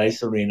Oceanside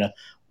Ice Arena.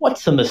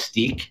 What's the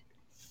mystique?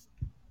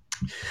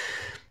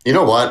 You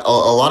know what? A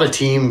lot of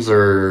teams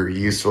are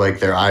used to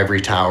like their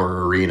ivory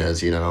tower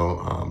arenas,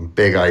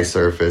 big ice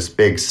surface,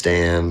 big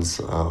stands,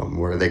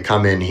 where they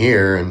come in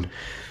here and,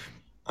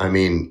 I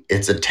mean,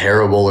 it's a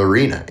terrible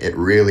arena. It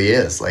really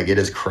is. Like, it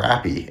is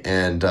crappy.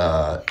 And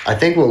I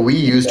think what we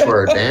use to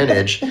our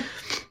advantage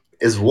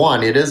is,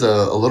 one, it is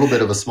a little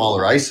bit of a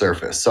smaller ice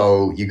surface.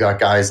 So you got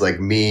guys like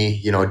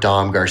me,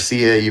 Dom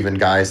Garcia, even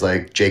guys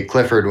like Jake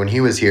Clifford when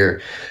he was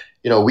here.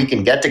 We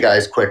can get to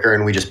guys quicker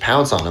and we just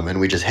pounce on them and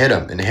we just hit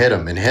them and hit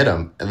them and hit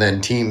them. And then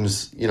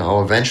teams,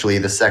 eventually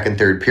the second,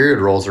 third period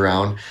rolls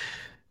around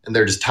and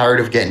they're just tired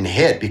of getting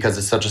hit because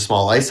it's such a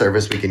small ice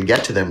surface. We can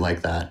get to them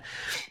like that.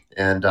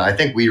 And I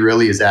think we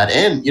really use that.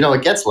 And,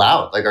 it gets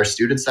loud. Like our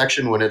student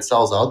section, when it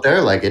sells out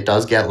there, like it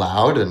does get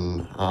loud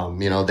and,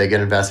 they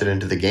get invested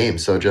into the game.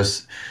 So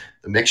just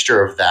the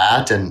mixture of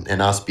that and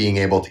us being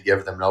able to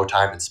give them no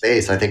time and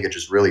space, I think it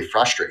just really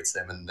frustrates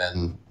them. And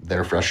then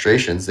their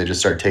frustrations, they just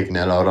start taking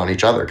that out on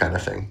each other kind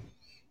of thing.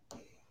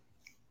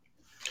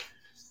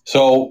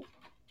 So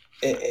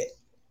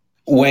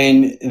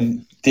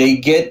when they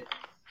get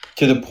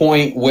to the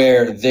point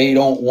where they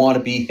don't want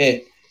to be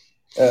hit,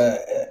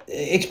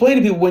 explain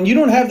to people, when you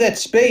don't have that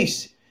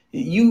space,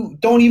 you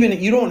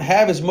don't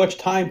have as much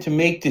time to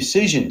make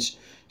decisions.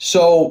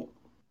 So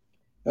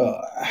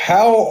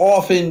how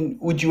often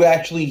would you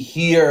actually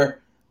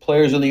hear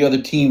players on the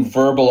other team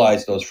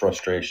verbalize those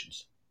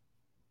frustrations?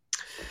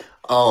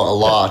 Oh, a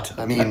lot.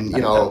 I mean,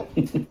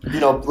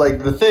 like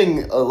the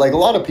thing, like a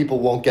lot of people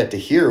won't get to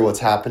hear what's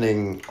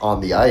happening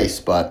on the ice,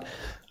 but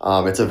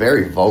it's a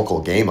very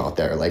vocal game out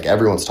there. Like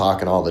everyone's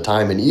talking all the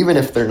time. And even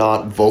if they're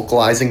not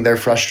vocalizing their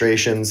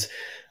frustrations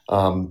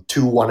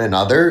to one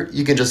another,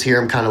 you can just hear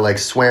them kind of like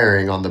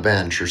swearing on the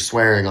bench or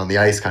swearing on the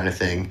ice kind of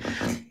thing.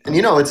 And,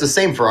 it's the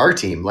same for our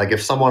team. Like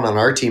if someone on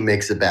our team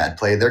makes a bad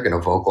play, they're going to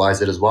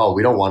vocalize it as well.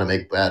 We don't want to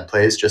make bad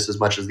plays just as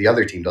much as the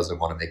other team doesn't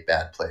want to make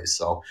bad plays.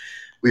 So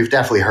we've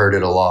definitely heard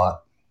it a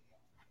lot.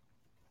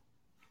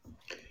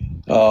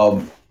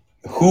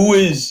 Who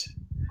is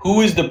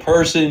the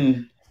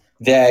person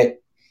that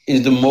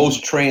is the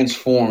most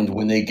transformed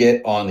when they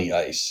get on the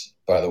ice?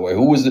 By the way,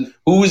 who was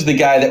the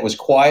guy that was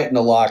quiet in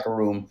the locker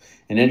room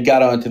and then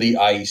got onto the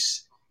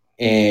ice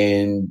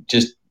and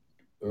just,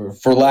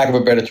 for lack of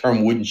a better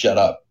term, wouldn't shut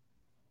up?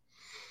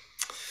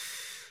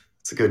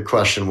 It's a good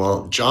question.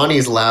 Well,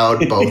 Johnny's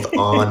loud both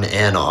on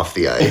and off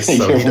the ice,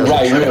 so he doesn't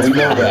right. We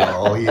know that. At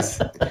all.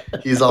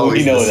 He's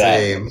always the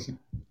same.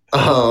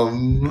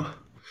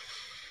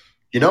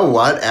 You know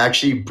what?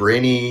 Actually,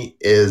 Brinny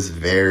is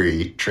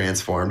very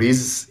transformed.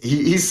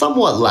 He's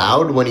somewhat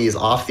loud when he's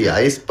off the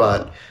ice,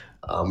 but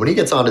when he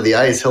gets onto the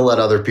ice, he'll let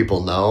other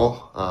people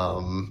know.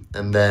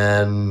 And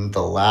then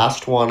the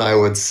last one I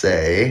would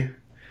say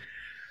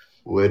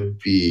would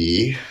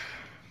be,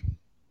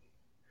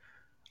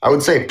 I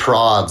would say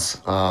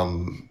Prods.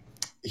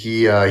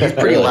 He's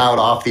pretty loud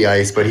off the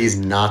ice, but he's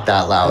not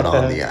that loud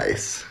on the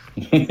ice.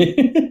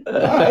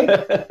 All right.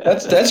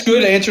 That's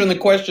good, answering the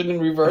question in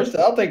reverse.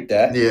 I'll take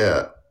that.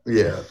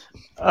 Yeah.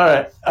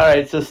 All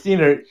right. So,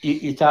 Steiner,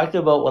 you talked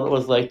about what it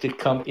was like to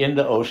come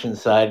into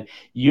Oceanside.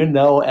 You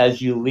know, as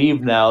you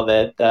leave now,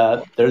 that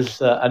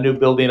there's a new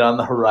building on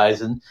the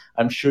horizon.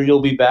 I'm sure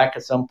you'll be back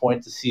at some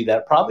point to see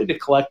that, probably to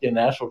collect a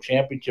national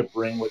championship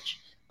ring, which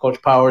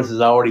Coach Powers has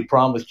already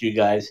promised you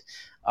guys.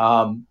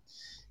 Um,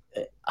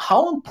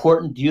 how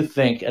important do you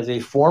think, as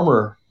a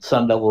former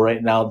Sun Devil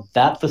right now,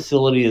 that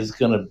facility is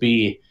going to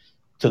be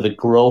to the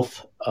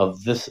growth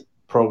of this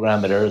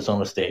program at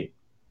Arizona State?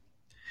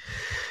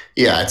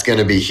 Yeah, it's going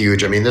to be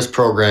huge. I mean, this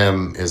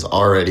program is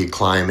already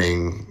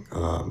climbing,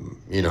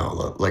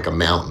 like a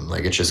mountain.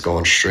 Like it's just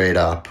going straight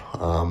up.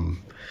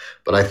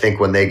 But I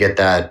think when they get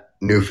that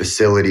new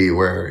facility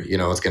where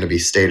it's going to be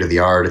state of the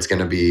art, it's not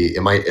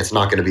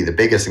going to be the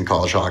biggest in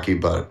college hockey,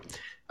 but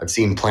I've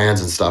seen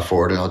plans and stuff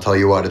for it, and I'll tell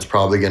you what, it's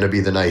probably going to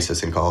be the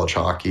nicest in college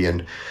hockey.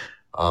 And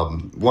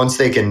once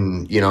they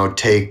can,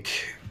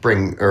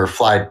 bring or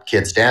fly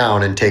kids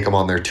down and take them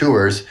on their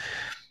tours.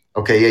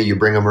 Okay, yeah, you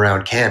bring them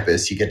around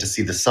campus, you get to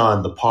see the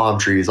sun, the palm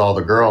trees, all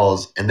the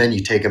girls, and then you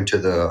take them to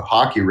the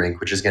hockey rink,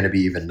 which is going to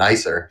be even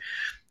nicer.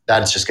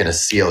 That's just going to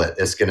seal it.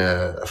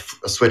 A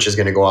switch is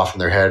going to go off in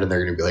their head, and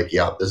they're going to be like,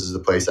 yeah, this is the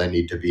place I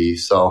need to be.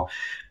 So,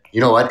 you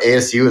know what?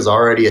 ASU is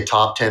already a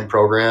top 10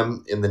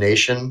 program in the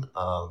nation.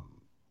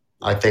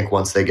 I think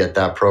once they get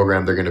that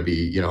program, they're going to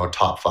be,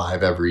 top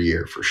 5 every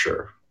year for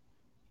sure.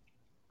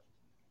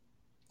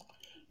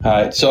 All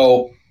right.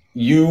 So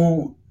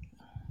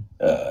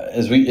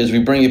as we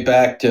bring it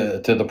back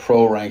to the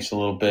pro ranks a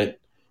little bit,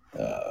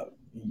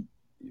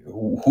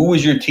 who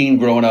was your team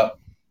growing up?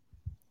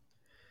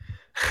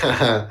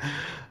 The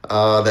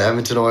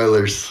Edmonton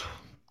Oilers.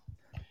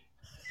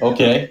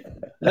 Okay,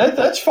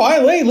 that's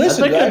fine. Hey,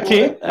 listen, That's a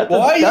good team.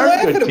 Why are you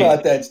laughing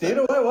about that, Steve?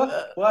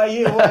 Why are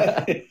you?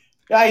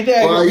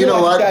 Well, you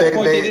know what?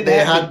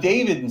 They had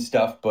David and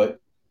stuff, but.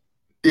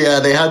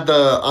 Yeah, they had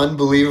the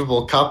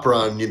unbelievable cup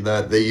run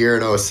the year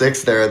in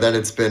 06 there. Then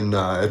it's been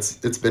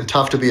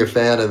tough to be a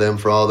fan of them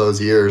for all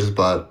those years,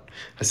 but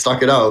I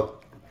stuck it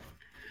out.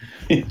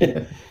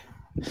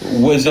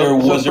 Was there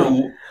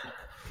Go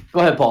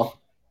ahead, Paul.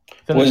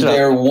 Was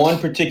there one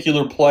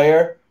particular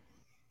player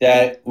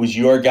that was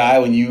your guy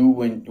when you're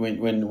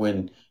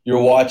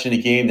watching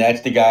a game?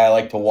 That's the guy I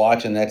like to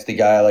watch, and that's the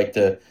guy I like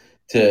to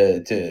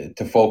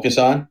focus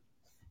on.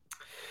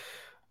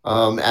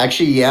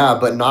 Actually, yeah,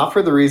 but not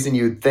for the reason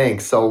you'd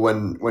think. So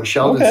when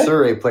Sheldon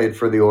Surrey played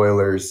for the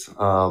Oilers,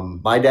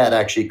 my dad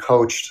actually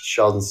coached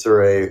Sheldon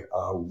Surrey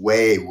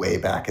way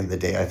back in the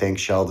day. I think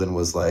Sheldon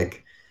was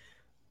like,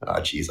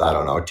 I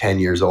don't know, 10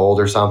 years old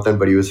or something,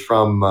 but he was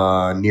from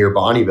near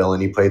Bonnyville,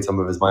 and he played some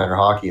of his minor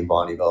hockey in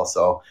Bonnyville.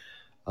 So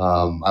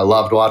I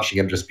loved watching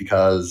him just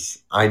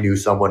because I knew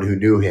someone who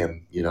knew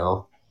him,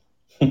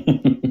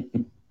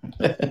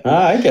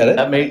 I get it.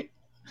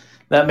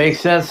 That makes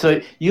sense. So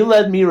you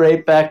led me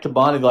right back to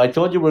Bonnyville. I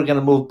told you we were going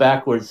to move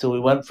backwards. So we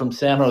went from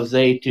San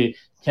Jose to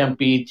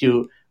Tempe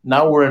to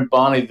now we're in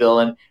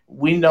Bonnyville. And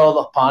we know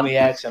the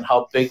Pontiacs and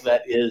how big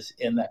that is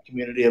in that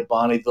community of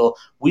Bonnyville.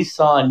 We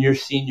saw in your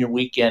senior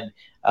weekend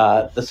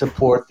the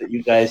support that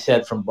you guys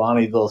had from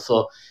Bonnyville.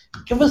 So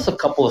give us a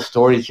couple of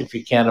stories, if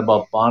you can,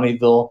 about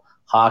Bonnyville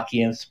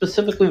hockey and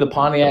specifically the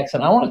Pontiacs.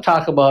 And I want to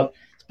talk about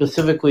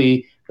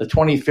specifically the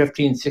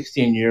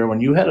 2015-16 year when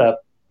you had a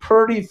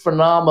pretty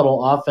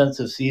phenomenal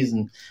offensive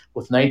season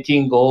with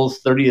 19 goals,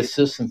 30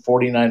 assists, and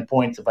 49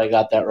 points, if I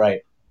got that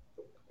right.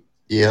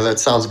 Yeah, that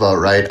sounds about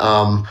right.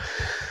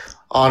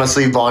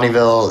 Honestly,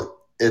 Bonnyville,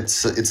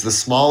 it's the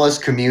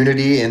smallest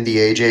community in the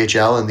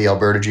AJHL in the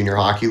Alberta Junior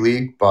Hockey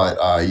League,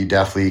 but you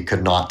definitely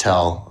could not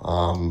tell.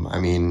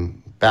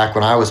 Back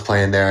when I was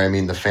playing there,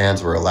 the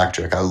fans were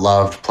electric. I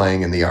loved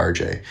playing in the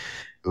RJ.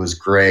 It was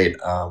great.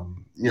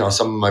 Some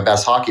of my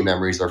best hockey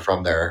memories are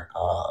from there.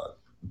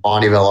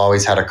 Bonnyville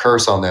always had a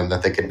curse on them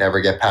that they could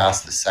never get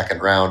past the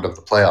second round of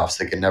the playoffs.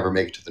 They could never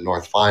make it to the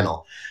North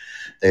Final.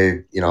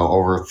 They,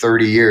 over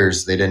 30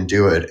 years, they didn't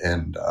do it.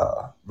 And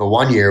the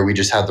one year, we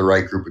just had the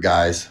right group of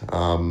guys.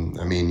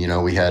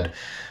 We had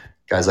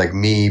guys like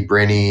me,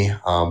 Brinny,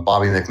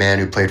 Bobby McMahon,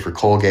 who played for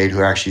Colgate,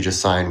 who actually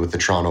just signed with the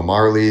Toronto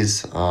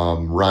Marlies,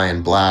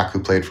 Ryan Black, who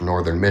played for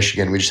Northern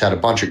Michigan. We just had a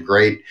bunch of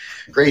great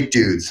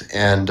dudes.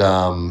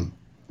 And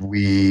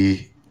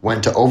we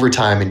went to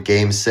overtime in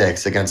Game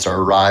 6 against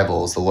our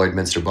rivals, the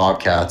Lloydminster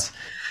Bobcats,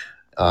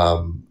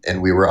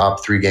 and we were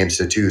up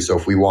 3-2. So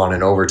if we won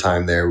in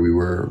overtime there, we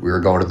were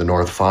going to the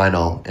North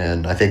Final.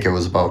 And I think it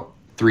was about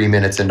 3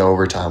 minutes into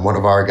overtime, one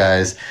of our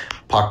guys,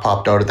 puck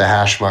popped out at the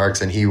hash marks,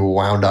 and he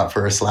wound up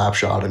for a slap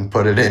shot and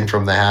put it in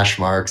from the hash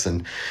marks.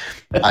 And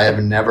I have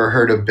never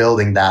heard a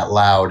building that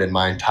loud in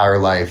my entire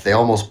life. They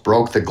almost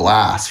broke the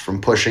glass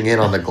from pushing in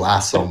on the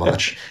glass so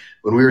much.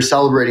 When we were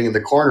celebrating in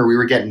the corner, we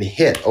were getting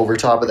hit over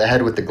top of the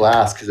head with the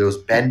glass because it was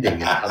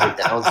bending and coming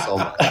down so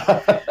much.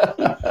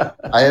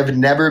 I have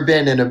never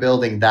been in a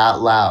building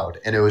that loud,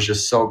 and it was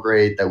just so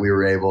great that we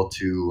were able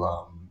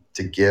to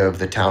give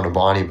the town of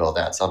Bonnyville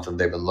that, something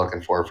they've been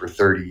looking for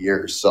 30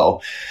 years.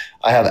 So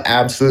I have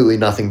absolutely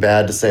nothing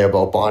bad to say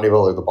about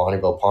Bonnyville or the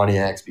Bonnyville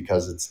Pontiacs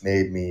because it's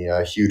made me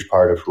a huge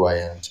part of who I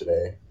am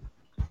today.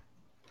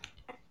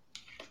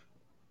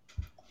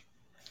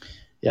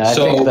 Yeah, I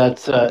think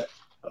that's.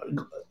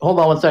 Hold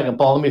on one second,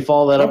 Paul. Let me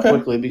follow that up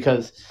quickly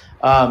because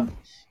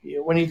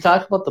when you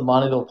talk about the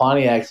Bonneville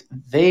Pontiacs,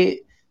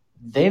 they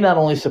not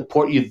only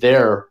support you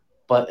there,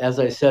 but as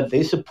I said,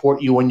 they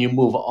support you when you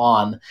move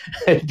on.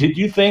 Did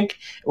you think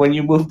when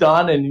you moved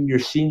on and in your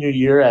senior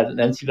year at an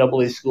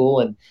NCAA school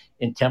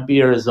in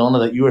Tempe, Arizona,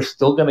 that you were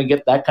still going to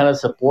get that kind of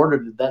support, or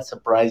did that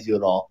surprise you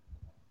at all?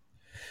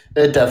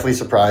 It definitely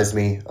surprised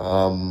me.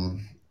 A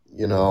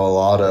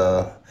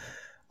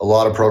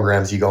lot of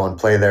programs you go and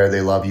play there,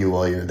 they love you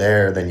while you're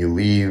there, then you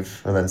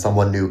leave, and then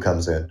someone new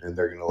comes in and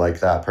they're going to like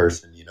that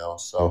person,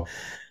 So,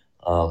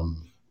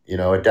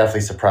 it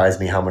definitely surprised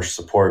me how much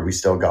support we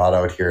still got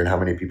out here and how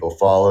many people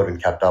followed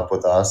and kept up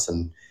with us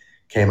and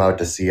came out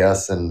to see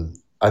us. And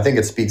I think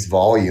it speaks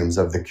volumes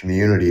of the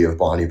community of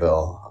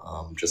Bonnyville,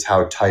 just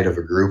how tight of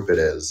a group it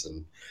is.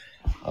 And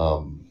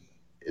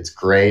it's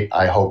great.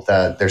 I hope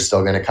that they're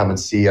still going to come and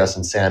see us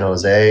in San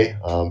Jose,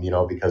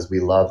 because we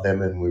love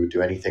them and we would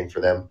do anything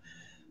for them.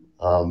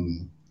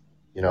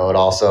 It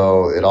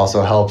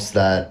also helps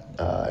that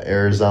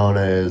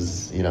Arizona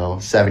is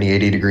 70,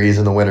 80 degrees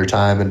in the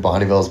wintertime and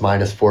Bonnyville is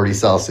minus 40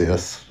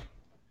 Celsius.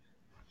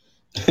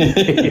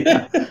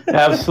 Yeah,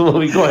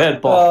 absolutely. Go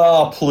ahead,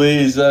 Paul. Oh,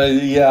 please.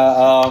 I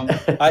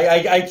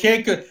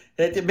can't go.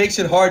 It makes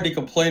it hard to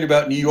complain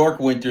about New York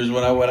winters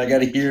when I got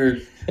to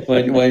hear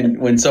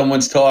when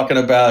someone's talking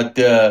about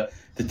the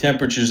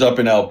temperatures up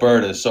in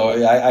Alberta. So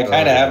I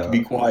kind of have to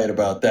be quiet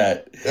about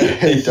that.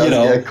 It does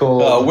get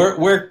cold.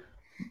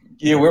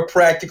 We're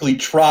practically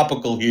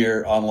tropical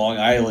here on Long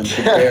Island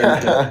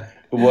compared to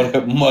what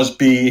it must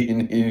be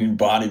in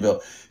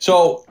Bonnyville.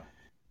 So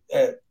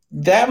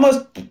that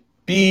must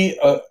be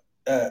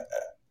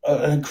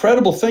an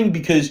incredible thing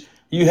because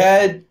you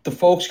had the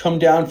folks come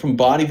down from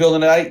Bonnyville,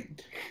 and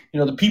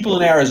the people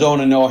in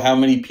Arizona know how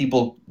many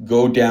people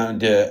go down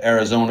to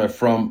Arizona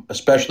from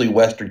especially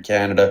Western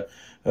Canada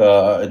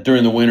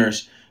during the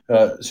winters.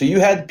 So you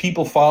had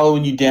people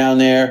following you down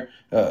there,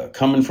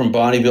 coming from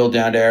Bonnyville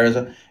down to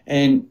Arizona,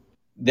 and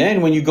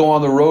then when you go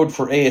on the road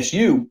for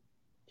ASU,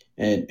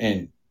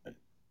 and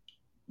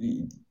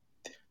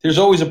there's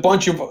always a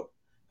bunch of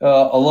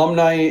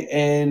alumni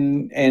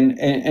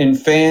and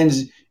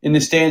fans in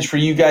the stands for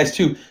you guys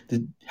too.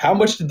 How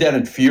much did that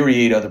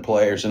infuriate other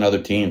players and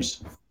other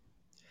teams?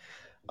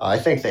 I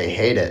think they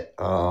hate it.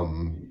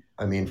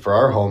 For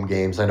our home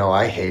games, I know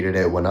I hated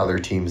it when other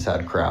teams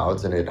had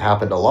crowds, and it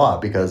happened a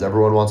lot because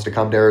everyone wants to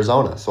come to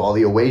Arizona. So all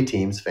the away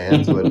teams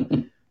fans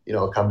would,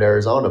 come to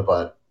Arizona,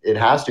 but it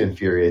has to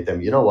infuriate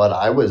them. You know what?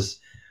 I was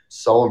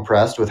so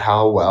impressed with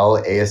how well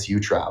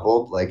ASU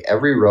traveled. Like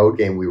every road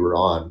game we were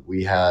on,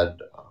 we had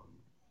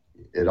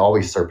it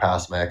always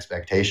surpassed my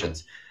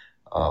expectations.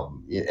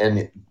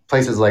 And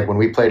places like when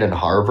we played in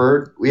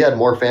Harvard, we had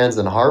more fans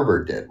than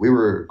Harvard did.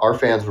 Our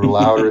fans were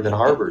louder than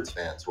Harvard's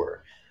fans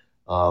were.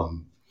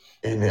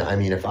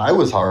 If I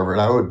was Harvard,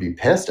 I would be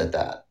pissed at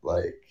that,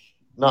 like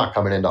not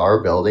coming into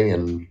our building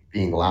and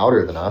being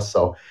louder than us.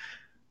 So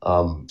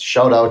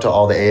shout out to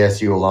all the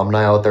ASU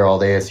alumni out there, all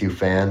the ASU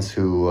fans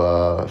who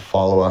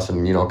follow us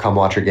and, come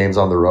watch our games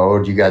on the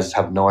road. You guys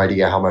have no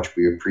idea how much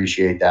we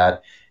appreciate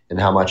that and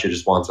how much it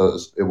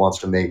wants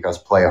to make us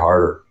play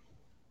harder.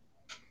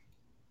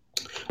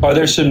 Are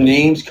there some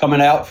names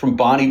coming out from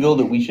Bonnyville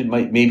that we should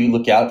maybe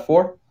look out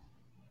for?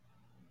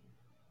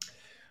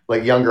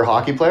 Like younger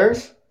hockey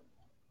players?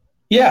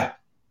 Yeah.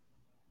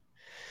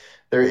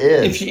 There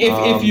is.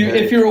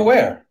 If you're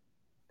aware.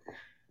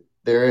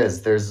 There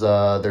is. There's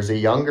a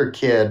younger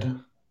kid.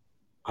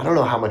 I don't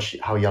know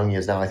how young he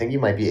is now. I think he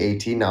might be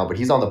 18 now, but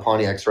he's on the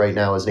Pontiacs right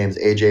now. His name's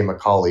AJ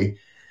McCauley.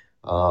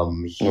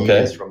 He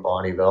is from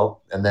Bonnyville.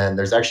 And then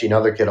there's actually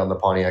another kid on the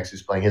Pontiacs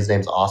who's playing. His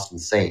name's Austin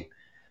Saint.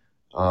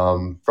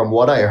 From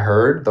what I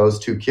heard, those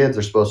two kids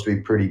are supposed to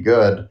be pretty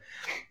good.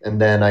 And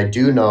then I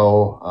do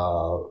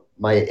know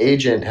my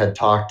agent had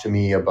talked to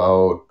me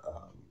about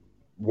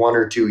one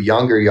or two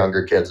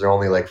younger kids. They're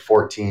only like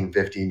 14,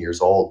 15 years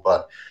old,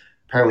 but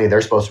apparently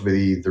they're supposed to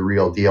be the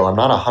real deal. I'm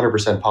not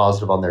 100%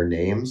 positive on their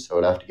names, so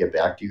I'd have to get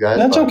back to you guys.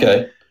 That's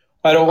okay.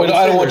 I don't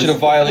want you to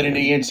violate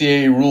any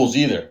NCAA rules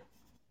either.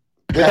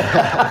 Don't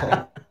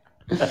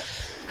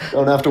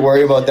have to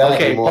worry about that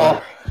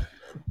anymore.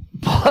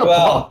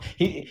 Well,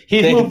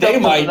 they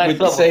might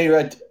say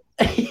right.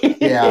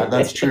 Yeah,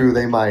 that's true.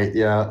 They might.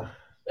 Yeah.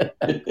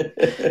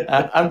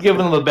 I'm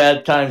giving him a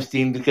bad time,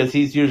 Steve, because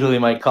he's usually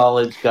my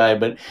college guy.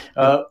 But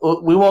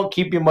we won't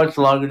keep you much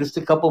longer. Just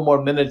a couple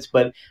more minutes.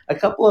 But a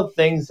couple of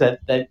things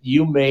that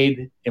you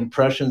made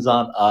impressions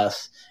on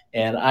us.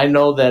 And I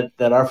know that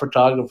our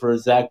photographer,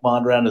 Zach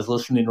Bondurant, is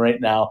listening right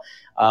now.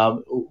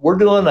 We're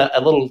doing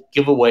a little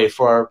giveaway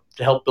to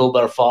help build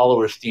our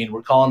followers, Dean.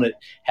 We're calling it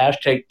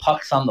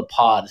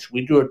 #PucksOnThePods.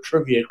 We do a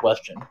trivia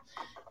question.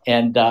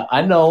 And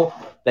I know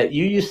that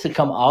you used to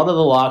come out of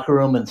the locker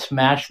room and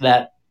smash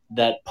that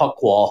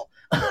puck wall.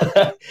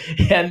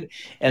 and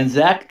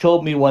Zach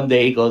told me one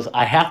day, he goes,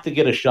 I have to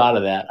get a shot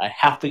of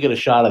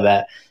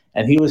that.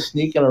 And he was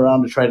sneaking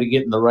around to try to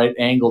get in the right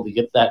angle to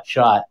get that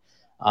shot.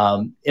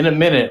 In a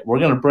minute, we're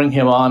going to bring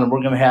him on, and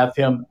we're going to have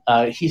him.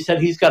 He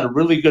said he's got a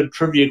really good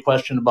trivia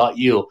question about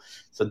you.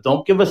 So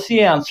don't give us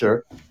the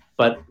answer,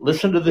 but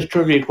listen to this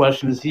trivia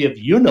question to see if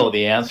you know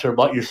the answer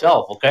about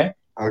yourself, okay?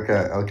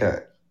 Okay.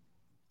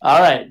 All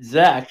right,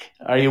 Zach,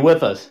 are you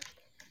with us?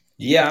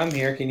 Yeah, I'm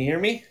here. Can you hear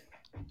me?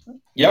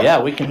 Yep.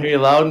 Yeah, we can hear you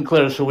loud and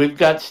clear. So we've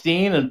got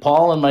Steen and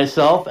Paul and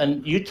myself,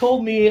 and you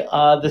told me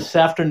this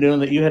afternoon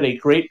that you had a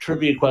great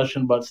trivia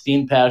question about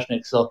Steen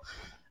Pasichnuk. So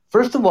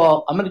first of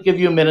all, I'm going to give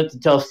you a minute to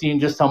tell Steen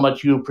just how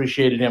much you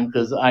appreciated him,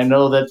 because I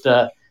know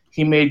that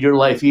he made your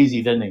life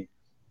easy, didn't he?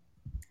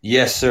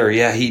 Yes, sir.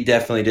 Yeah, he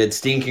definitely did.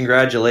 Steen,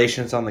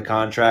 congratulations on the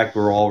contract.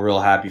 We're all real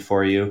happy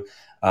for you.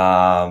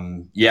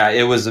 Yeah,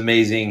 it was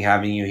amazing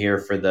having you here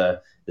for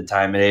the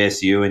time at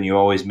ASU, and you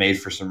always made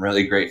for some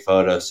really great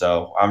photos.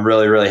 So I'm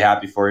really, really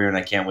happy for you, and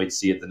I can't wait to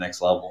see you at the next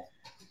level.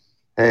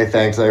 Hey,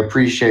 thanks. I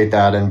appreciate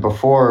that. And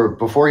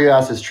before you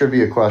ask this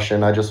trivia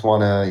question, I just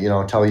want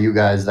to tell you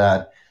guys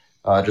that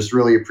just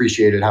really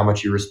appreciated how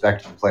much you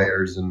respect the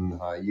players, and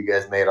you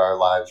guys made our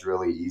lives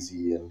really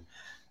easy. And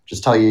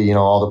just tell you,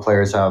 all the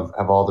players have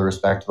all the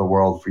respect in the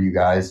world for you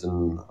guys,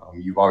 and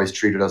you've always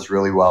treated us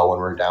really well when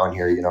we're down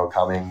here.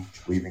 Coming,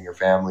 leaving your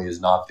family is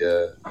not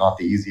the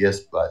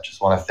easiest, but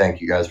just want to thank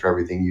you guys for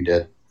everything you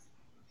did.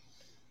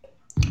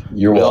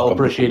 You're welcome. We all welcome.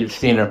 appreciate it,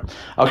 Steener.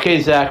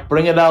 Okay, Zach,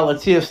 bring it out.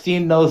 Let's see if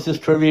Steen knows this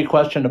trivia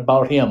question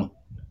about him.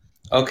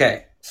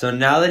 Okay, so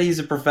now that he's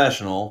a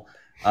professional,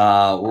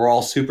 we're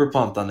all super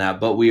pumped on that,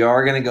 but we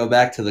are going to go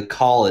back to the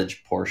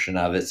college portion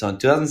of it. So in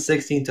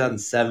 2016,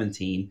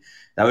 2017,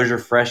 that was your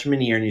freshman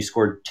year, and you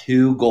scored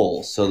 2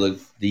 goals. So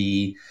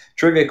the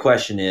trivia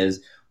question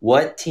is,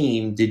 what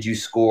team did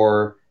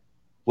Steen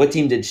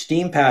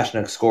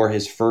Pasichnuk score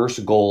his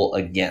first goal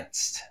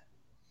against?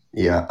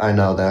 Yeah, I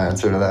know the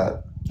answer to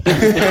that.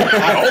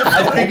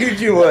 I figured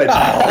you would.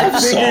 I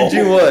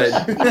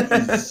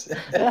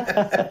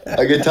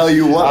can tell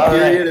you what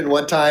period and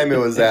what time it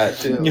was at,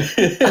 too.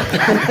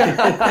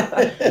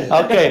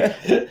 Okay.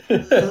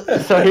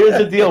 So here's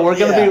the deal. We're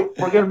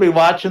gonna be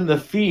watching the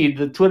feed,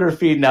 the Twitter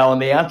feed now,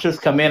 and the answers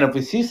come in. If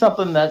we see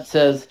something that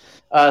says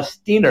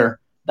Steener,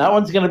 that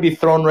one's going to be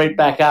thrown right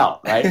back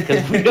out, right?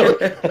 Because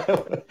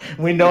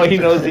we know he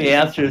knows the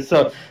answer.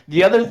 So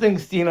the other thing,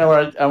 Steen, I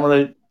want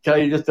to tell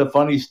you just a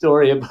funny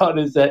story about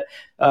is that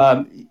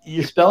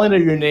your spelling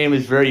of your name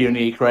is very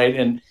unique, right?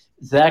 And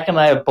Zach and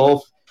I have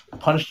both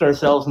punched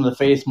ourselves in the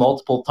face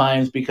multiple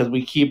times because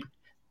we keep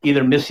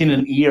either missing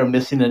an E or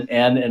missing an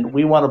N, and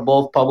we want to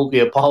both publicly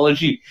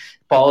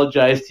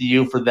apologize to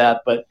you for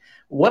that. But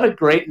what a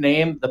great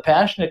name. The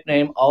Pasichnuk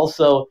name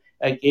also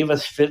gave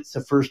us fits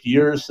the first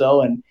year or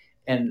so,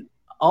 and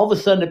all of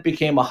a sudden it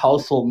became a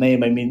household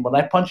name. I mean, when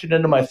I punch it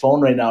into my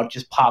phone right now, it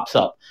just pops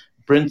up.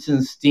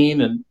 Brinson, Steen,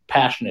 and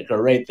Pasichnuk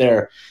are right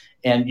there.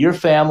 And your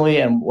family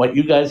and what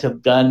you guys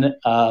have done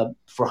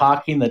for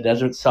hockey in the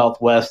Desert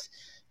Southwest,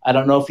 I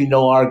don't know if you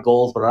know our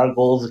goals, but our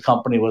goal as a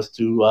company was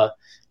to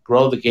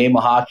grow the game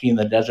of hockey in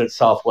the Desert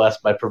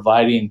Southwest by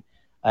providing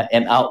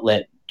an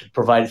outlet to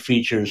provide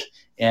features.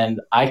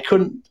 And I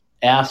couldn't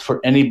ask for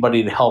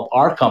anybody to help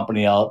our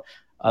company out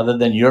other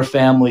than your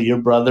family, your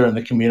brother, and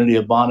the community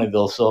of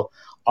Bonneville. So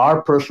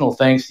our personal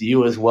thanks to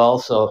you as well.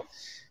 So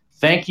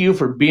thank you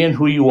for being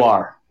who you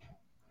are.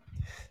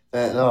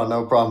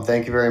 No problem.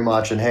 Thank you very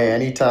much. And hey,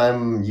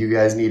 anytime you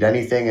guys need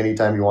anything,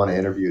 anytime you want to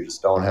interview,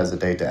 just don't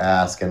hesitate to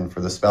ask. And for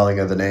the spelling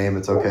of the name,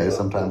 it's okay.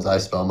 Sometimes I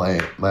spell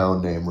my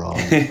own name wrong.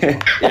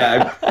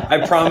 Yeah,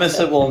 I promise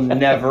it will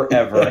never,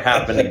 ever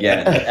happen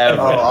again. Ever.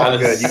 Oh, I'm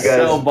good. You guys,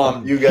 so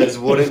bummed. You guys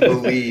wouldn't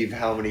believe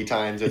how many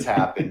times it's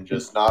happened.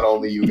 Just not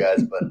only you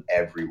guys, but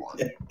everyone.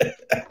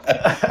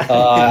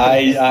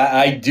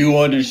 I do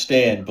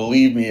understand.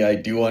 Believe me, I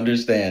do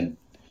understand.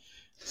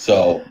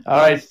 So, all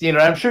right, Steener,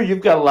 I'm sure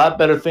you've got a lot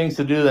better things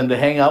to do than to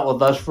hang out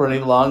with us for any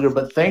longer.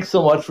 But thanks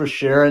so much for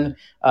sharing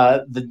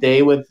the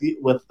day with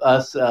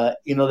us.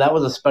 That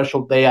was a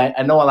special day.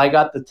 I know when I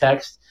got the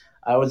text,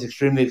 I was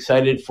extremely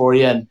excited for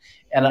you. And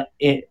a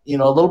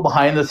little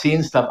behind the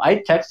scenes stuff. I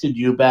texted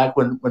you back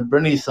when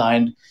Brittany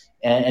signed,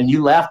 and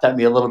you laughed at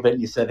me a little bit,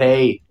 and you said,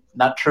 "Hey,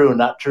 not true." And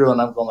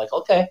I'm going like,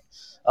 okay.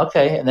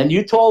 And then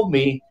you told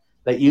me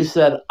that you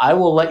said, "I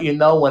will let you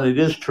know when it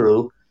is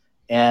true,"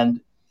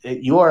 and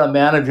you are a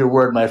man of your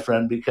word, my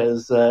friend,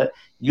 because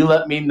you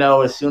let me know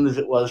as soon as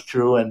it was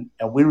true, and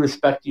we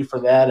respect you for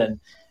that,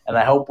 and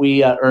I hope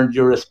we earned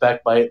your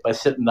respect by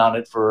sitting on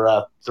it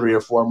for 3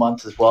 or 4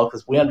 months as well,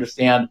 because we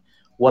understand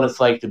what it's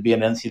like to be an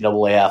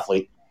NCAA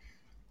athlete.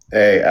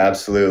 Hey,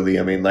 absolutely.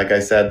 I mean, like I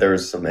said, there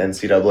was some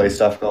NCAA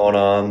stuff going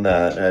on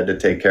that I had to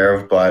take care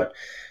of, but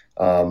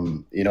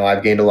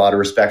I've gained a lot of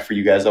respect for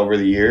you guys over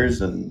the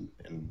years, and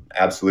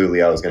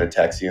absolutely, I was going to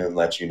text you and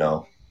let you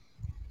know.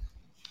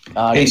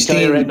 Hey,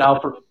 Steve, right now.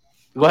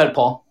 Go ahead,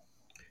 Paul.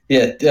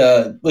 Yeah,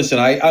 listen,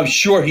 I'm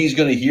sure he's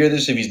going to hear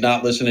this if he's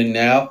not listening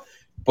now.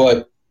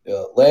 But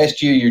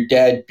last year, your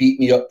dad beat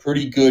me up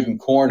pretty good in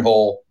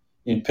cornhole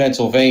in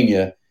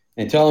Pennsylvania.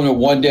 And tell him that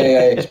one day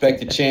I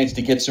expect a chance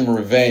to get some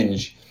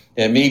revenge.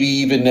 And maybe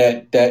even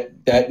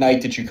that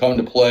night that you come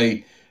to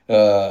play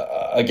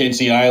against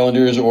the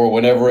Islanders or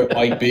whatever it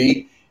might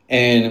be.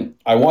 And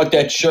I want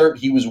that shirt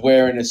he was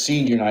wearing at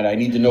senior night. I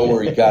need to know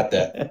where he got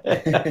that.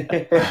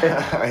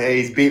 Hey,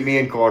 he's beat me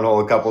in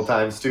cornhole a couple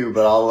times too,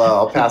 but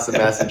I'll pass a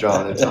message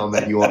on and tell him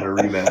that you want a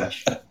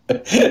rematch.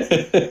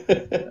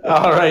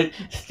 All right,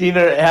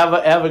 Steiner,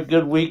 have a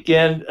good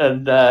weekend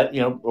and a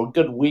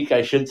good week,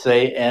 I should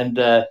say, and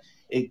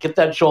get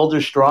that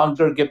shoulder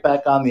stronger, get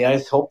back on the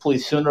ice, hopefully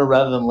sooner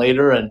rather than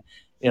later, and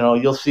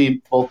you'll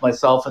see both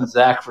myself and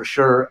Zach for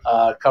sure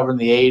covering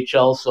the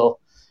AHL. So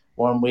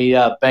when we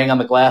bang on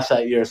the glass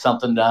at you or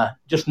something,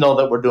 just know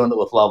that we're doing it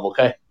with love,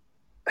 okay?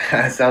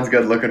 Sounds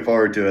good. Looking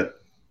forward to it.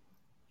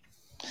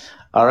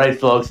 All right,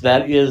 folks,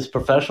 that is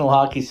Professional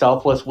Hockey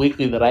Southwest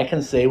Weekly that I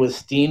can say was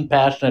Steen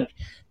Pasichnuk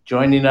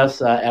joining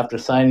us after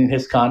signing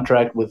his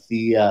contract with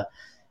the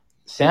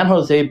San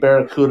Jose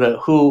Barracuda,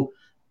 who,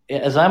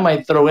 as I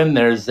might throw in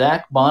there,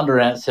 Zach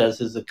Bondurant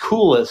says is the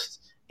coolest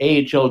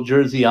AHL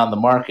jersey on the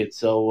market.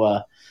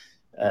 So,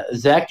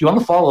 Zach, do you want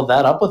to follow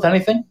that up with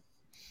anything?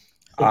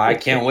 I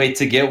can't wait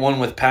to get one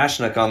with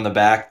Pasichnuk on the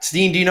back.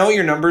 Steen, do you know what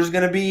your number is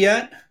going to be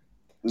yet?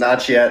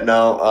 Not yet,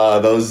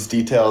 no. Those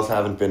details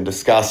haven't been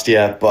discussed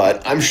yet,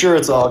 but I'm sure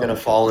it's all going to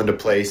fall into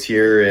place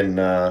here in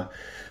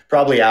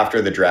probably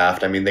after the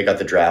draft. I mean, they got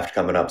the draft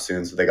coming up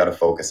soon, so they got to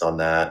focus on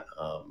that,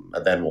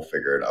 and then we'll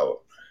figure it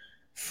out.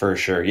 For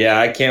sure. Yeah,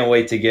 I can't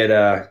wait to get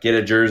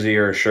a jersey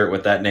or a shirt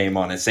with that name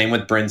on it. Same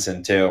with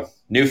Brinson, too.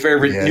 New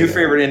favorite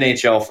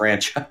NHL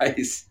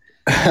franchise.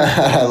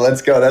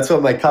 Let's go. That's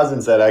what my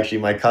cousin said, actually.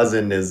 My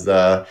cousin is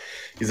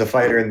he's a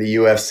fighter in the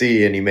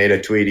UFC, and he made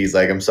a tweet. He's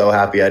like, I'm so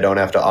happy I don't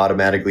have to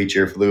automatically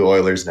cheer for the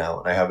Oilers now,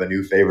 and I have a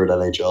new favorite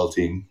NHL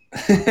team.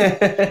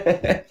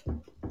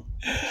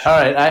 All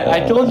right,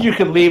 I told you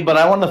could leave, but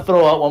I want to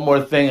throw out one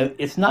more thing.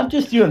 It's not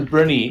just you and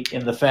Bruni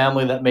in the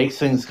family that makes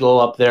things go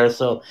up there,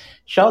 so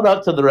shout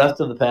out to the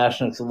rest of the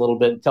Pacichnuks a little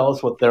bit and tell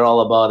us what they're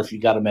all about if you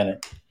got a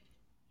minute.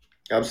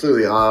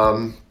 Absolutely.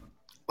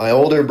 My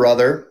older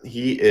brother,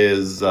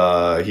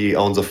 he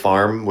owns a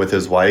farm with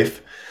his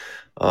wife.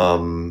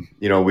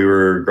 We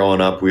were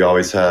growing up, we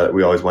always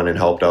went and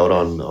helped out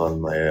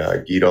on my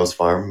Guido's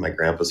farm, my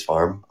grandpa's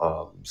farm.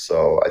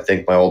 So I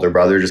think my older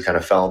brother just kind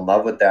of fell in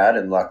love with that,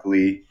 and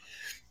luckily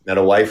met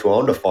a wife who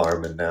owned a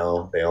farm, and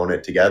now they own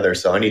it together.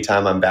 So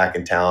anytime I'm back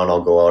in town,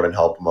 I'll go out and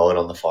help them out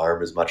on the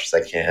farm as much as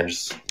I can,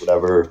 just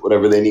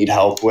whatever they need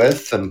help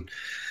with. And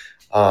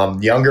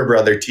younger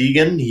brother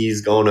Tegan,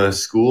 he's going to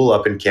school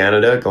up in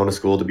Canada, going to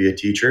school to be a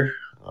teacher.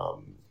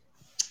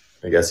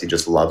 I guess he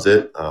just loves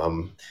it.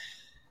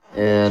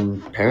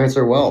 And parents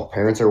are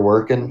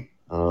working.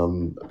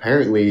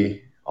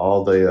 Apparently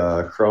all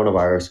the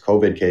coronavirus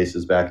COVID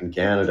cases back in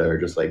Canada are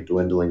just like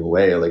dwindling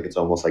away. Like it's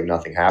almost like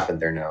nothing happened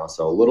there now.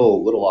 So a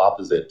little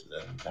opposite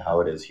to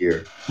how it is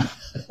here.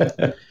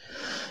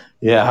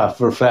 Yeah,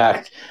 for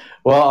fact.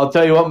 Well, I'll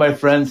tell you what, my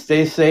friends,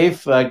 stay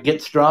safe,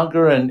 get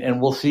stronger,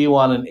 and we'll see you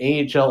on an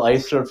AHL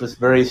ice surface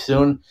very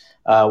soon.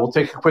 We'll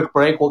take a quick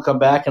break. We'll come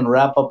back and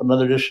wrap up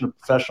another edition of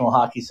Professional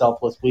Hockey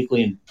Southwest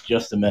Weekly in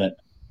just a minute.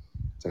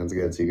 Sounds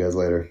good. See you guys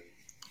later.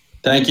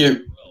 Thank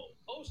you.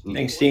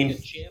 Thanks, Steen.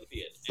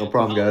 No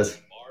problem, guys.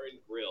 Bar and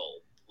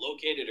Grill,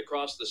 located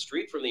across the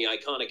street from the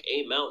iconic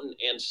A Mountain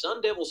and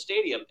Sun Devil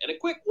Stadium and a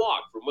quick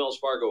walk from Wells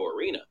Fargo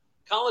Arena.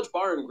 College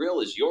Bar and Grill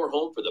is your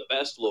home for the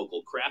best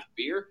local craft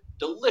beer,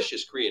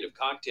 delicious creative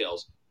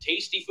cocktails,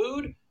 tasty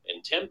food,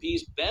 and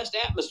Tempe's best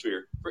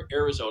atmosphere for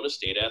Arizona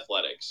State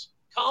athletics.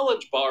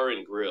 College Bar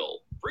and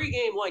Grill.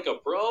 Pre-game like a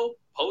pro,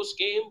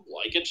 post-game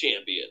like a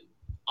champion.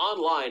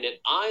 Online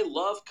at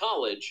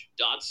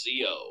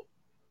ilovecollege.co.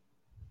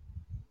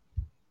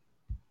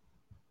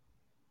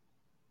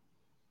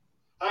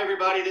 Hi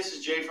everybody, this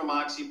is Jay from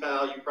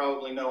OxyPal. You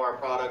probably know our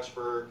products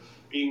for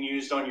being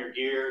used on your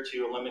gear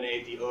to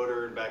eliminate the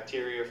odor and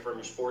bacteria from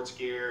your sports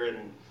gear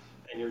and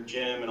your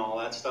gym and all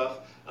that stuff.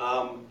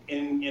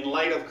 In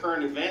light of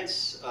current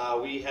events,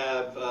 we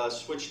have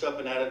switched up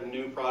and added a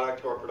new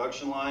product to our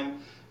production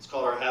line. It's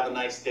called our Have a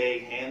Nice Day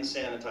hand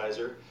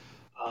sanitizer.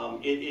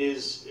 It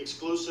is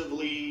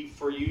exclusively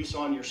for use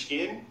on your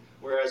skin,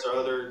 whereas our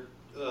other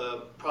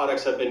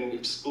products have been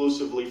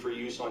exclusively for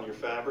use on your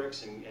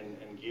fabrics and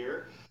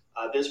gear.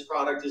 This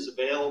product is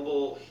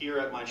available here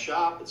at my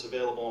shop. It's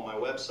available on my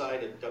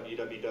website at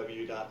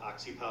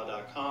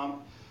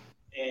www.oxypal.com.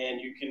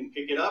 And you can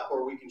pick it up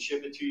or we can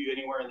ship it to you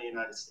anywhere in the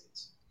United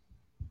States.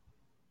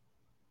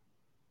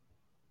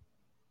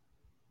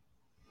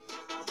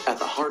 At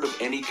the heart of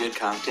any good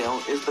cocktail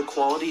is the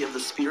quality of the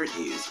spirit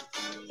used.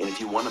 And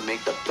if you want to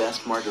make the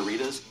best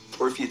margaritas,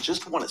 or if you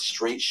just want a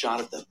straight shot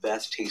of the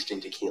best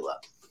tasting tequila,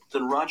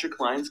 then Roger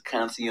Klein's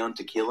Cancion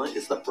Tequila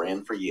is the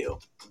brand for you.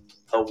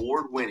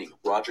 Award-winning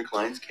Roger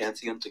Klein's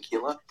Cancion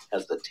Tequila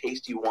has the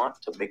taste you want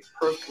to make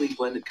perfectly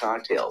blended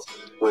cocktails,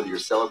 whether you're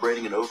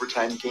celebrating an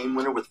overtime game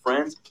winner with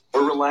friends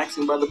or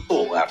relaxing by the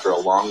pool after a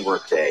long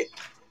workday.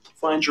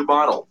 Find your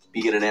bottle,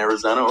 be it in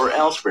Arizona or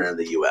elsewhere in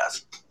the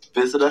U.S.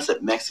 Visit us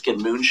at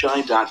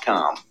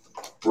MexicanMoonshine.com.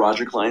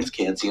 Roger Klein's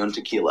Cancion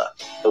Tequila,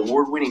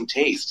 award-winning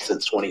taste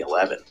since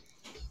 2011.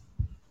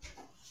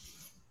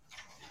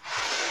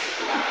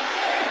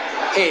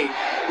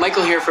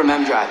 Michael here from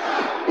mDrive.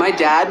 My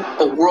dad,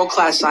 a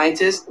world-class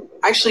scientist,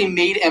 actually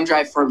made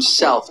mDrive for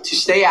himself to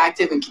stay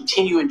active and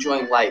continue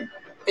enjoying life.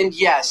 And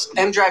yes,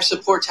 mDrive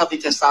supports healthy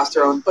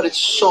testosterone, but it's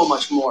so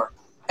much more.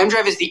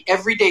 mDrive is the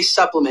everyday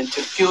supplement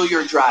to fuel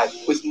your drive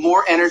with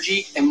more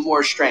energy and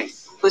more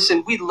strength.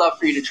 Listen, we'd love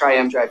for you to try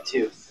mDrive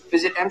too.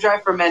 Visit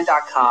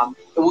mdriveformen.com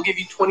and we'll give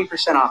you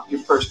 20% off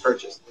your first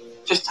purchase.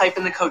 Just type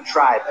in the code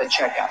DRIVE at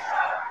checkout.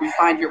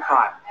 Refine your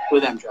prime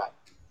with mDrive.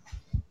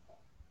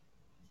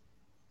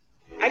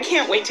 I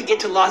can't wait to get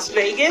to Las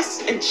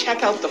Vegas and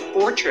check out the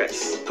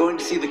Fortress. Going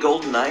to see the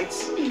Golden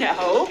Knights?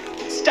 No,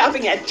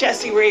 stopping at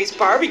Jesse Ray's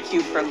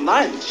barbecue for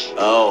lunch.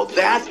 Oh,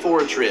 that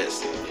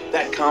Fortress.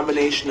 That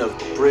combination of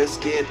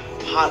brisket,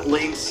 hot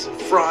links,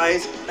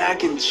 fries,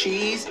 mac and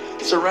cheese,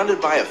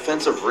 surrounded by a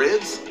fence of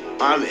ribs?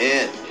 I'm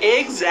in.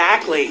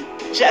 Exactly.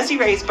 Jesse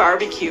Ray's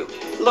barbecue.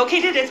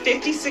 Located at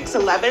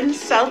 5611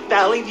 South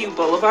Valley View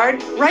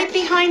Boulevard, right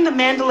behind the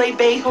Mandalay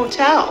Bay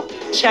Hotel.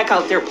 Check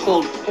out their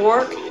pulled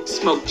pork,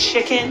 smoked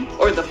chicken,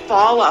 or the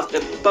fall off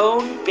the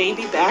bone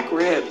baby back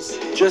ribs.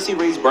 Jesse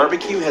Ray's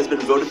Barbecue has been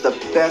voted the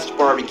best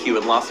barbecue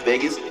in Las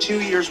Vegas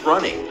 2 years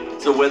running.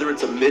 So whether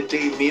it's a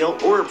midday meal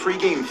or a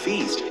pregame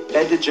feast,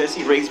 head to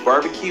Jesse Ray's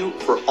Barbecue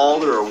for all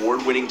their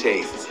award-winning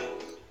tastes.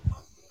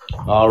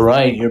 All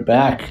right, you're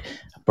back.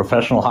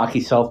 Professional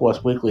Hockey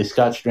Southwest Weekly,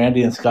 Scott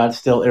Strandy in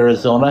Scottsdale,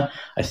 Arizona.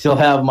 I still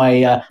have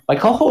my my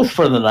co-host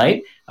for the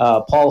night,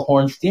 Paul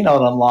Hornstein,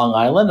 out on Long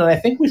Island, and I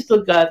think we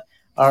still got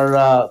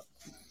our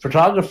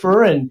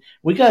photographer, and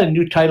we got a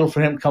new title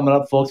for him coming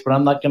up, folks, but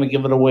I'm not going to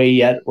give it away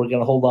yet. We're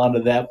going to hold on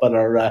to that, but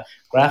our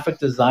graphic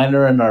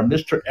designer and our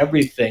Mr.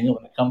 Everything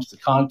when it comes to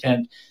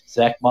content,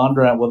 Zach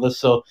Bondurant with us.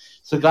 So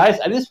guys,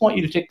 I just want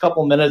you to take a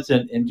couple minutes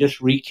and just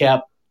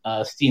recap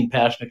Steen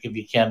Pasichnuk if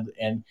you can,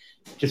 and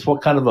just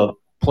what kind of a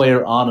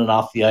player on and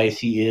off the ice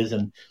he is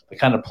and the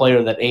kind of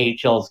player that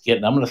AHL is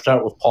getting. I'm going to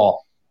start with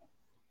Paul.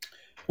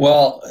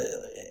 Well,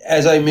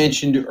 as I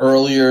mentioned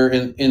earlier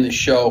in the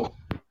show,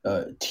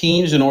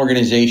 teams and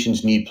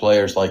organizations need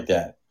players like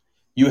that.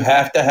 You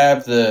have to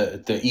have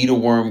the eat a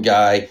worm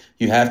guy.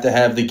 You have to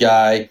have the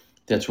guy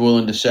that's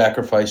willing to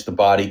sacrifice the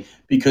body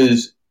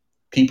because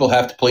people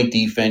have to play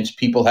defense.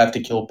 People have to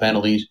kill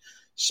penalties.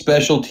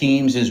 Special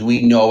teams, as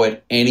we know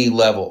at any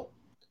level,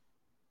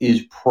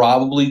 is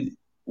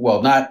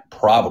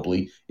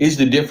is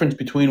the difference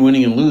between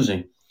winning and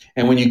losing.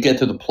 And when you get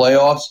to the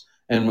playoffs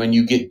and when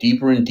you get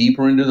deeper and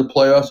deeper into the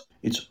playoffs,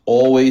 it's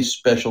always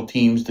special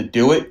teams that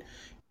do it.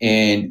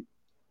 And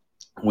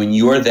when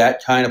you're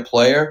that kind of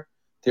player,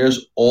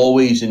 there's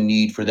always a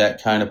need for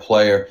that kind of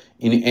player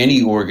in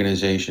any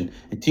organization.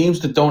 And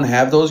teams that don't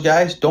have those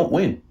guys don't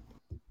win.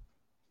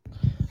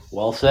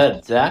 Well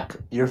said. Zach,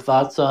 your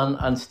thoughts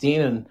on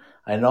Steen? And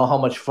I know how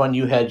much fun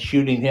you had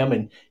shooting him,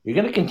 and you're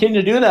going to continue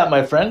to do that,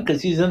 my friend,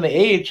 because he's in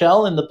the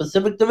AHL in the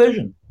Pacific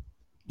Division.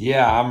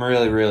 Yeah, I'm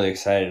really, really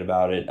excited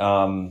about it.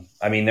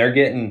 I mean, they're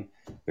getting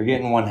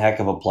one heck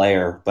of a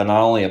player, but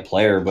not only a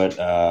player, but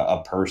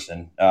a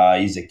person.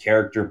 He's a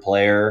character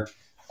player,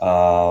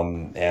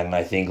 and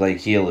I think, like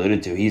he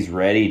alluded to, he's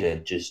ready to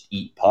just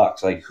eat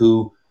pucks. Like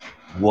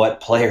what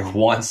player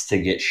wants to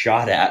get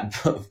shot at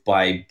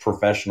by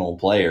professional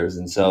players?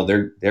 And so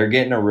they're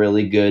getting a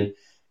really good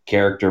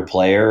character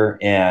player.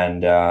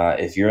 And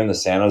if you're in the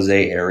San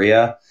Jose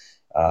area,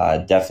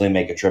 definitely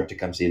make a trip to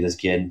come see this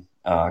kid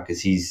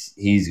because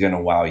he's going to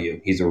wow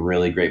you. He's a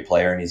really great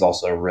player, and he's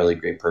also a really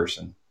great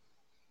person.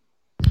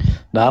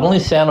 Not only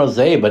San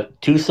Jose, but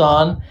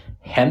Tucson,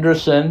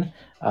 Henderson,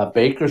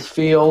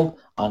 Bakersfield,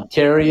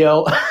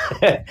 Ontario.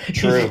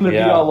 He's going to be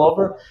all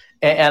over.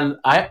 And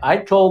I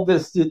told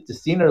this to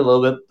Steiner a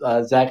little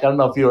bit, Zach. I don't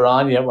know if you were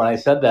on yet when I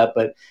said that,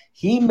 but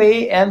he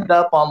may end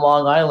up on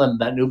Long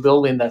Island, that new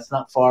building that's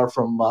not far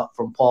from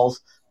Paul's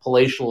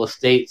palatial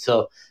estate.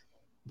 So,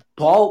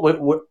 Paul,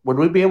 would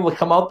we be able to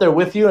come out there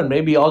with you and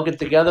maybe all get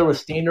together with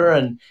Steiner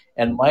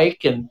and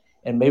Mike and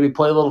maybe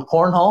play a little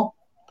cornhole?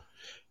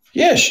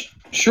 Yeah,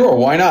 sure.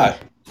 Why not?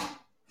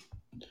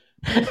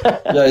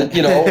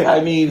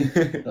 I mean,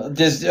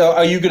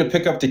 are you going to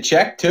pick up the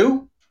check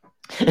too?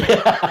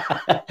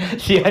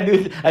 See,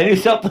 I knew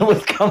something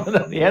was coming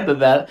at the end of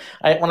that.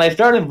 When I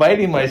start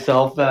inviting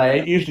myself, then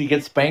I usually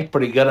get spanked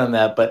pretty good on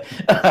that. But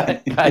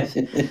guys,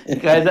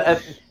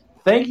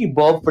 thank you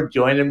both for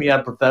joining me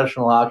on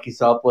Professional Hockey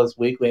Southwest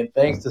Weekly, and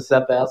thanks to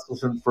Seth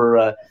Askelson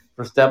for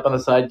stepping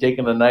aside,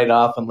 taking the night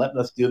off, and letting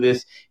us do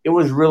this. It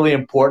was really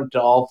important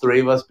to all three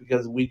of us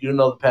because we do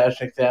know the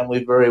Pasichnuk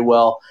family very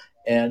well,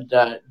 and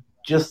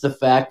just the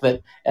fact that,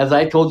 as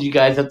I told you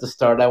guys at the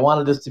start, I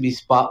wanted this to be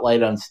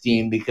spotlight on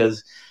Steen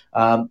because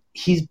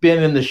he's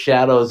been in the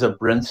shadows of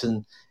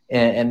Brinson,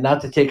 and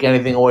not to take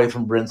anything away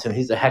from Brinson.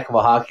 He's a heck of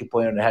a hockey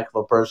player and a heck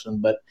of a person,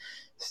 but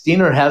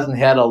Steiner hasn't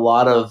had a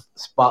lot of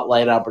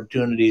spotlight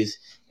opportunities,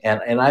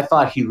 and I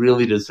thought he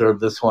really deserved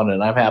this one,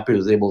 and I'm happy he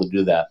was able to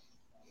do that.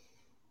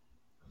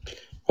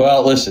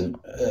 Well, listen,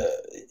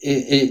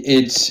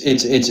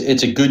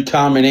 it's a good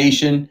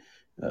combination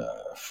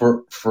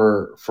for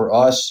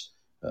us.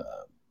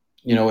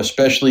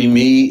 Especially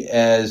me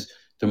as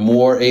the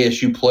more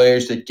ASU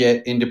players that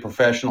get into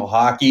professional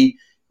hockey,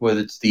 whether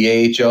it's the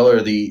AHL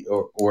or the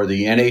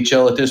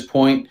NHL at this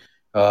point,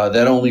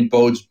 that only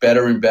bodes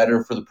better and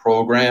better for the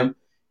program.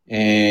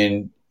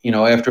 And,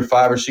 after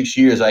 5 or 6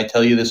 years, I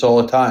tell you this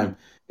all the time,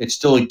 it's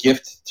still a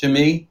gift to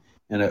me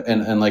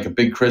and like a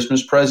big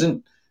Christmas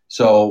present.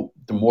 So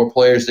the more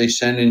players they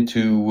send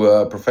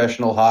into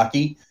professional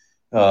hockey,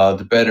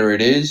 the better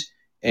it is.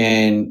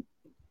 And,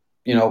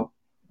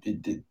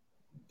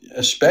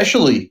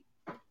 especially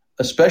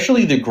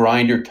the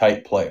grinder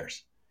type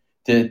players,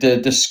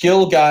 the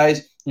skill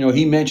guys.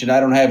 He mentioned, I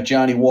don't have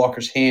Johnny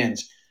Walker's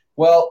hands.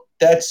 Well,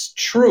 that's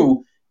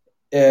true,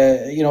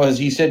 as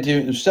he said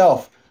to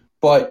himself.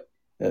 But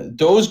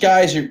those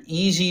guys are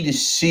easy to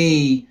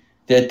see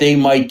that they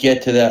might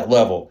get to that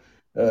level.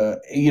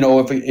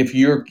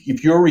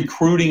 If you're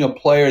recruiting a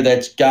player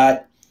that's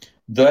got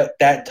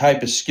that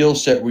type of skill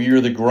set where you're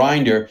the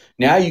grinder,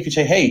 now you can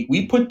say, hey,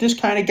 we put this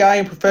kind of guy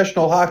in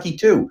professional hockey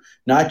too,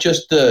 not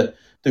just the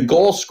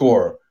goal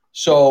scorer.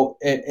 So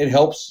it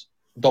helps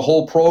the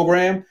whole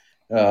program.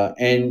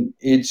 And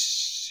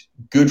it's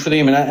good for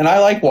them. And I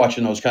like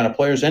watching those kind of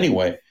players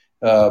anyway.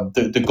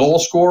 The goal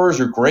scorers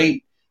are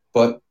great,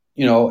 but,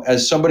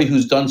 as somebody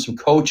who's done some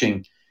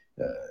coaching,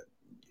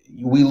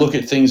 we look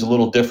at things a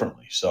little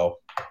differently. So.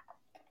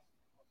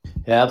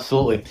 Yeah,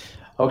 absolutely.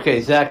 Okay,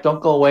 Zach, don't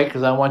go away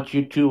because I want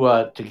you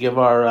to give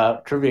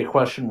our trivia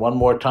question one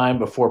more time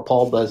before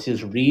Paul does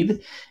his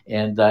read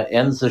and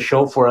ends the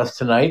show for us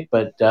tonight.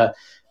 But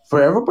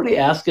for everybody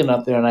asking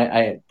up there, and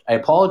I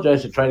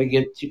apologize to try to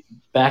get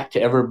back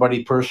to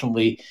everybody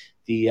personally,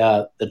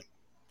 the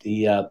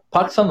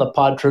Pucks on the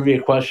Pod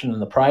trivia question and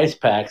the prize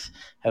packs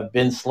have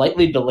been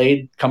slightly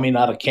delayed coming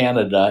out of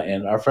Canada,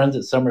 and our friends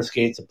at Summer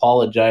Skates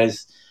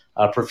apologize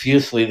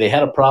profusely. They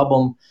had a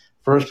problem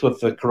first with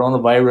the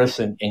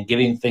coronavirus and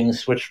getting things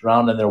switched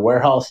around in their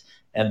warehouse,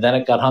 and then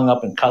it got hung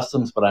up in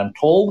customs. But I'm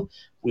told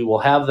we will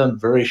have them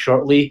very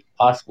shortly,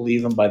 possibly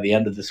even by the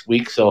end of this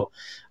week. So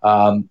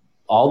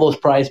all those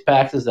prize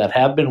packs that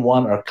have been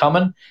won are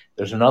coming.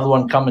 There's another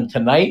one coming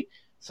tonight.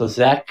 So,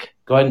 Zach,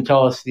 go ahead and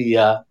tell us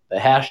the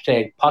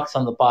hashtag Pucks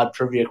on the Pod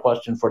trivia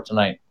question for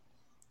tonight.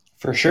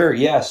 For sure,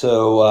 yeah.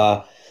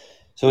 So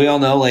we all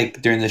know,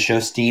 like, during the show,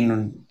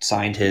 Steen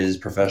signed his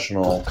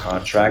professional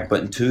contract,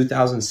 but in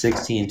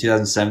 2016 and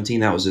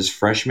 2017, that was his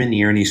freshman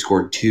year, and he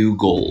scored 2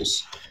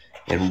 goals.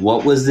 And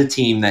what was the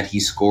team that he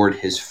scored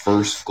his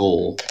first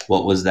goal?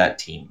 What was that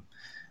team?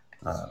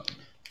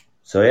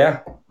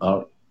 Yeah.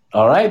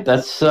 All right,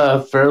 that's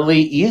fairly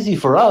easy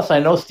for us. I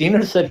know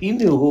Steiner said he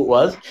knew who it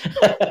was.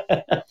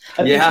 I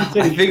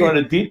think he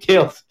the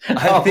details.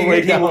 I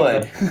figured he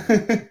would.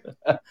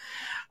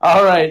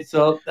 All right,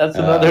 so that's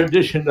another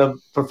edition of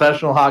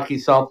Professional Hockey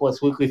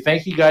Southwest Weekly.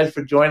 Thank you guys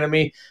for joining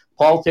me.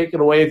 Paul, take it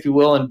away if you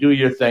will and do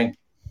your thing.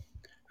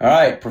 All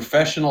right,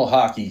 Professional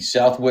Hockey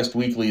Southwest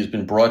Weekly has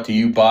been brought to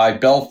you by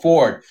Bell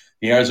Ford,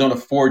 the Arizona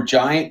Ford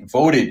Giant,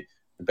 voted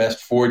the best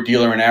Ford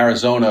dealer in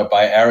Arizona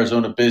by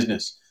Arizona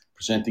Business.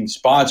 Presenting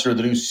sponsor of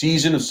the new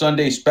season of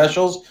Sunday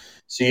Specials.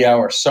 See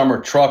our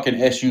summer truck and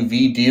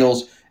SUV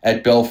deals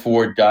at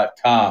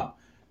bellford.com.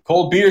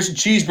 Cold beers and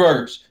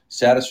cheeseburgers.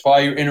 Satisfy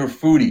your inner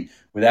foodie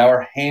with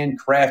our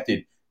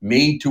handcrafted,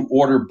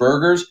 made-to-order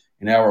burgers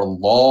and our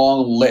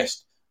long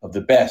list of the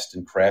best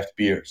in craft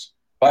beers.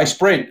 By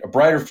Sprint, a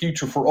brighter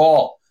future for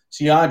all.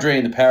 See Andre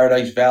in the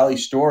Paradise Valley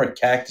store at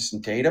Cactus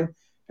and Tatum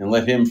and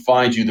let him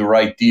find you the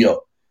right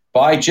deal.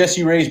 By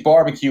Jesse Ray's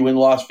Barbecue in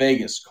Las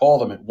Vegas. Call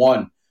them at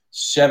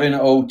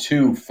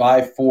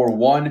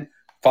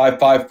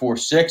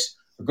 1-702-541-5546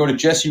 or go to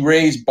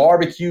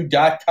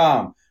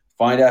jesseraysbarbecue.com.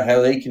 Find out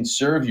how they can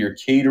serve your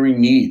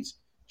catering needs.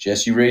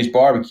 Jesse Ray's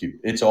Barbecue.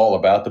 It's all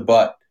about the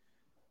butt.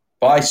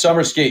 Buy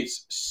Summer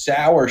Skates,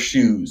 Sour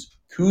Shoes,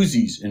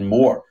 koozies, and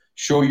more.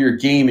 Show your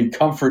game in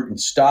comfort and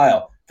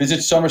style. Visit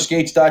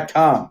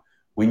summerskates.com.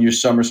 Win your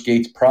Summer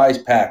Skates prize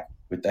pack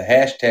with the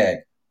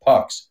hashtag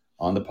Pucks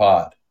on the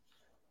Pod.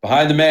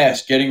 Behind the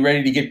Mask, getting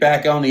ready to get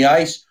back on the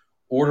ice?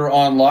 Order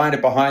online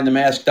at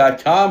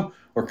behindthemask.com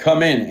or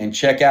come in and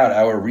check out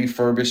our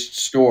refurbished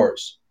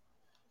stores.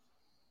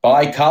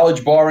 By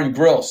College Bar and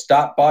Grill.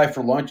 Stop by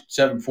for lunch at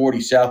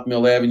 740 South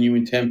Mill Avenue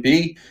in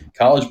Tempe.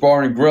 College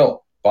Bar and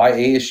Grill. By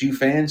ASU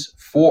fans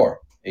for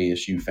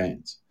ASU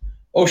fans.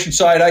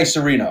 Oceanside Ice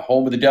Arena,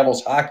 home of the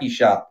Devils Hockey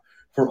Shop.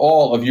 For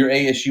all of your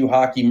ASU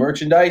hockey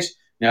merchandise,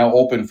 now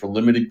open for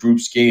limited group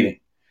skating.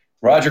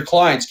 Roger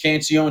Klein's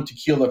Cancion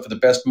Tequila for the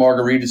best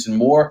margaritas and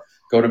more.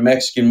 Go to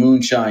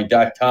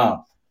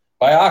MexicanMoonshine.com.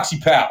 By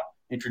OxyPow,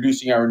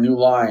 introducing our new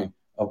line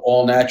of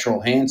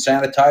all-natural hand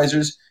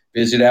sanitizers.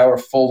 Visit our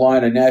full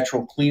line of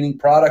natural cleaning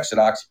products at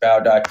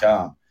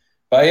oxypow.com.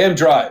 By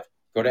M-Drive,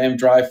 go to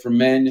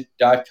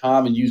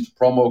mdriveformen.com and use the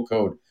promo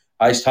code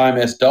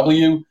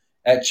ICETIMESW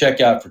at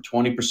checkout for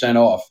 20%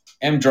 off.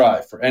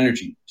 M-Drive for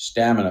energy,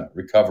 stamina,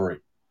 recovery.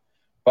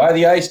 By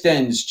the Ice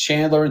Dens,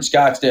 Chandler and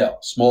Scottsdale.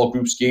 Small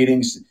group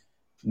skating's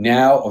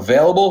now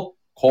available.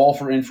 Call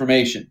for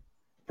information.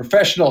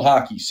 Professional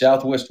Hockey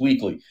Southwest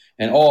Weekly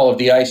and all of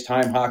the Ice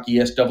Time Hockey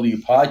SW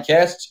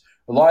podcasts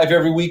are live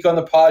every week on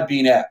the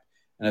Podbean app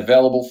and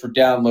available for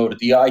download at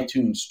the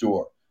iTunes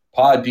Store,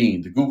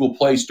 Podbean, the Google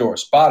Play Store,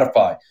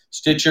 Spotify,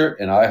 Stitcher,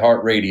 and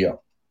iHeartRadio.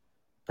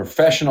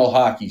 Professional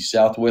Hockey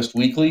Southwest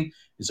Weekly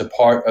is a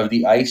part of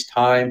the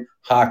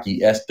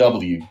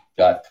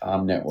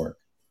IcetimeHockeySW.com network.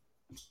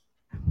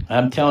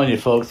 I'm telling you,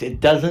 folks, it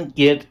doesn't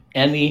get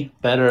any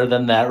better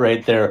than that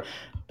right there.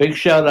 Big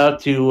shout out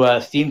to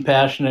Steen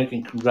Pasichnuk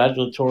and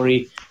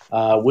congratulatory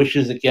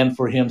wishes again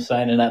for him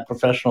signing that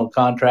professional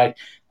contract.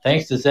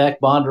 Thanks to Zach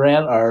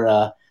Bondurant,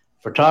 our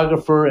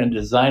photographer and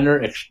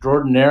designer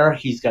extraordinaire.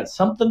 He's got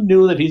something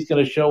new that he's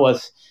going to show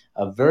us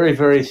very,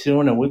 very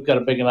soon, and we've got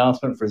a big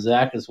announcement for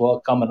Zach as well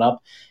coming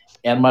up.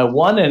 And my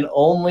one and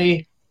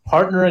only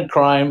partner in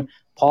crime,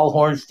 Paul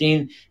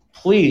Hornstein,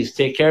 please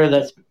take care of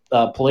that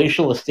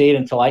palatial estate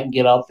until I can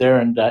get out there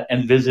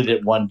and visit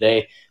it one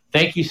day.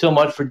 Thank you so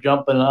much for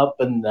jumping up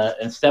and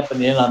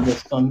stepping in on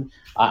this one.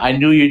 I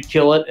knew you'd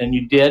kill it, and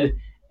you did.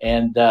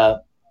 And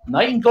now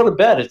you can go to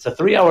bed. It's a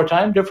 3-hour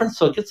time difference,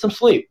 so get some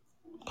sleep.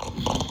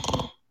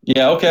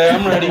 Yeah, okay,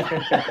 I'm ready.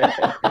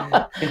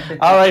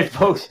 All right,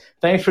 folks.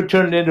 Thanks for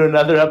tuning in to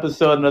another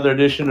episode, another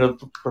edition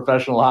of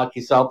Professional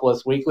Hockey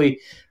Southwest Weekly.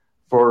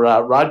 For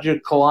Roger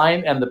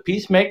Klein and the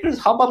Peacemakers,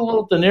 how about a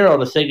little De Niro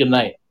to say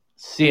goodnight?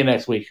 See you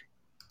next week.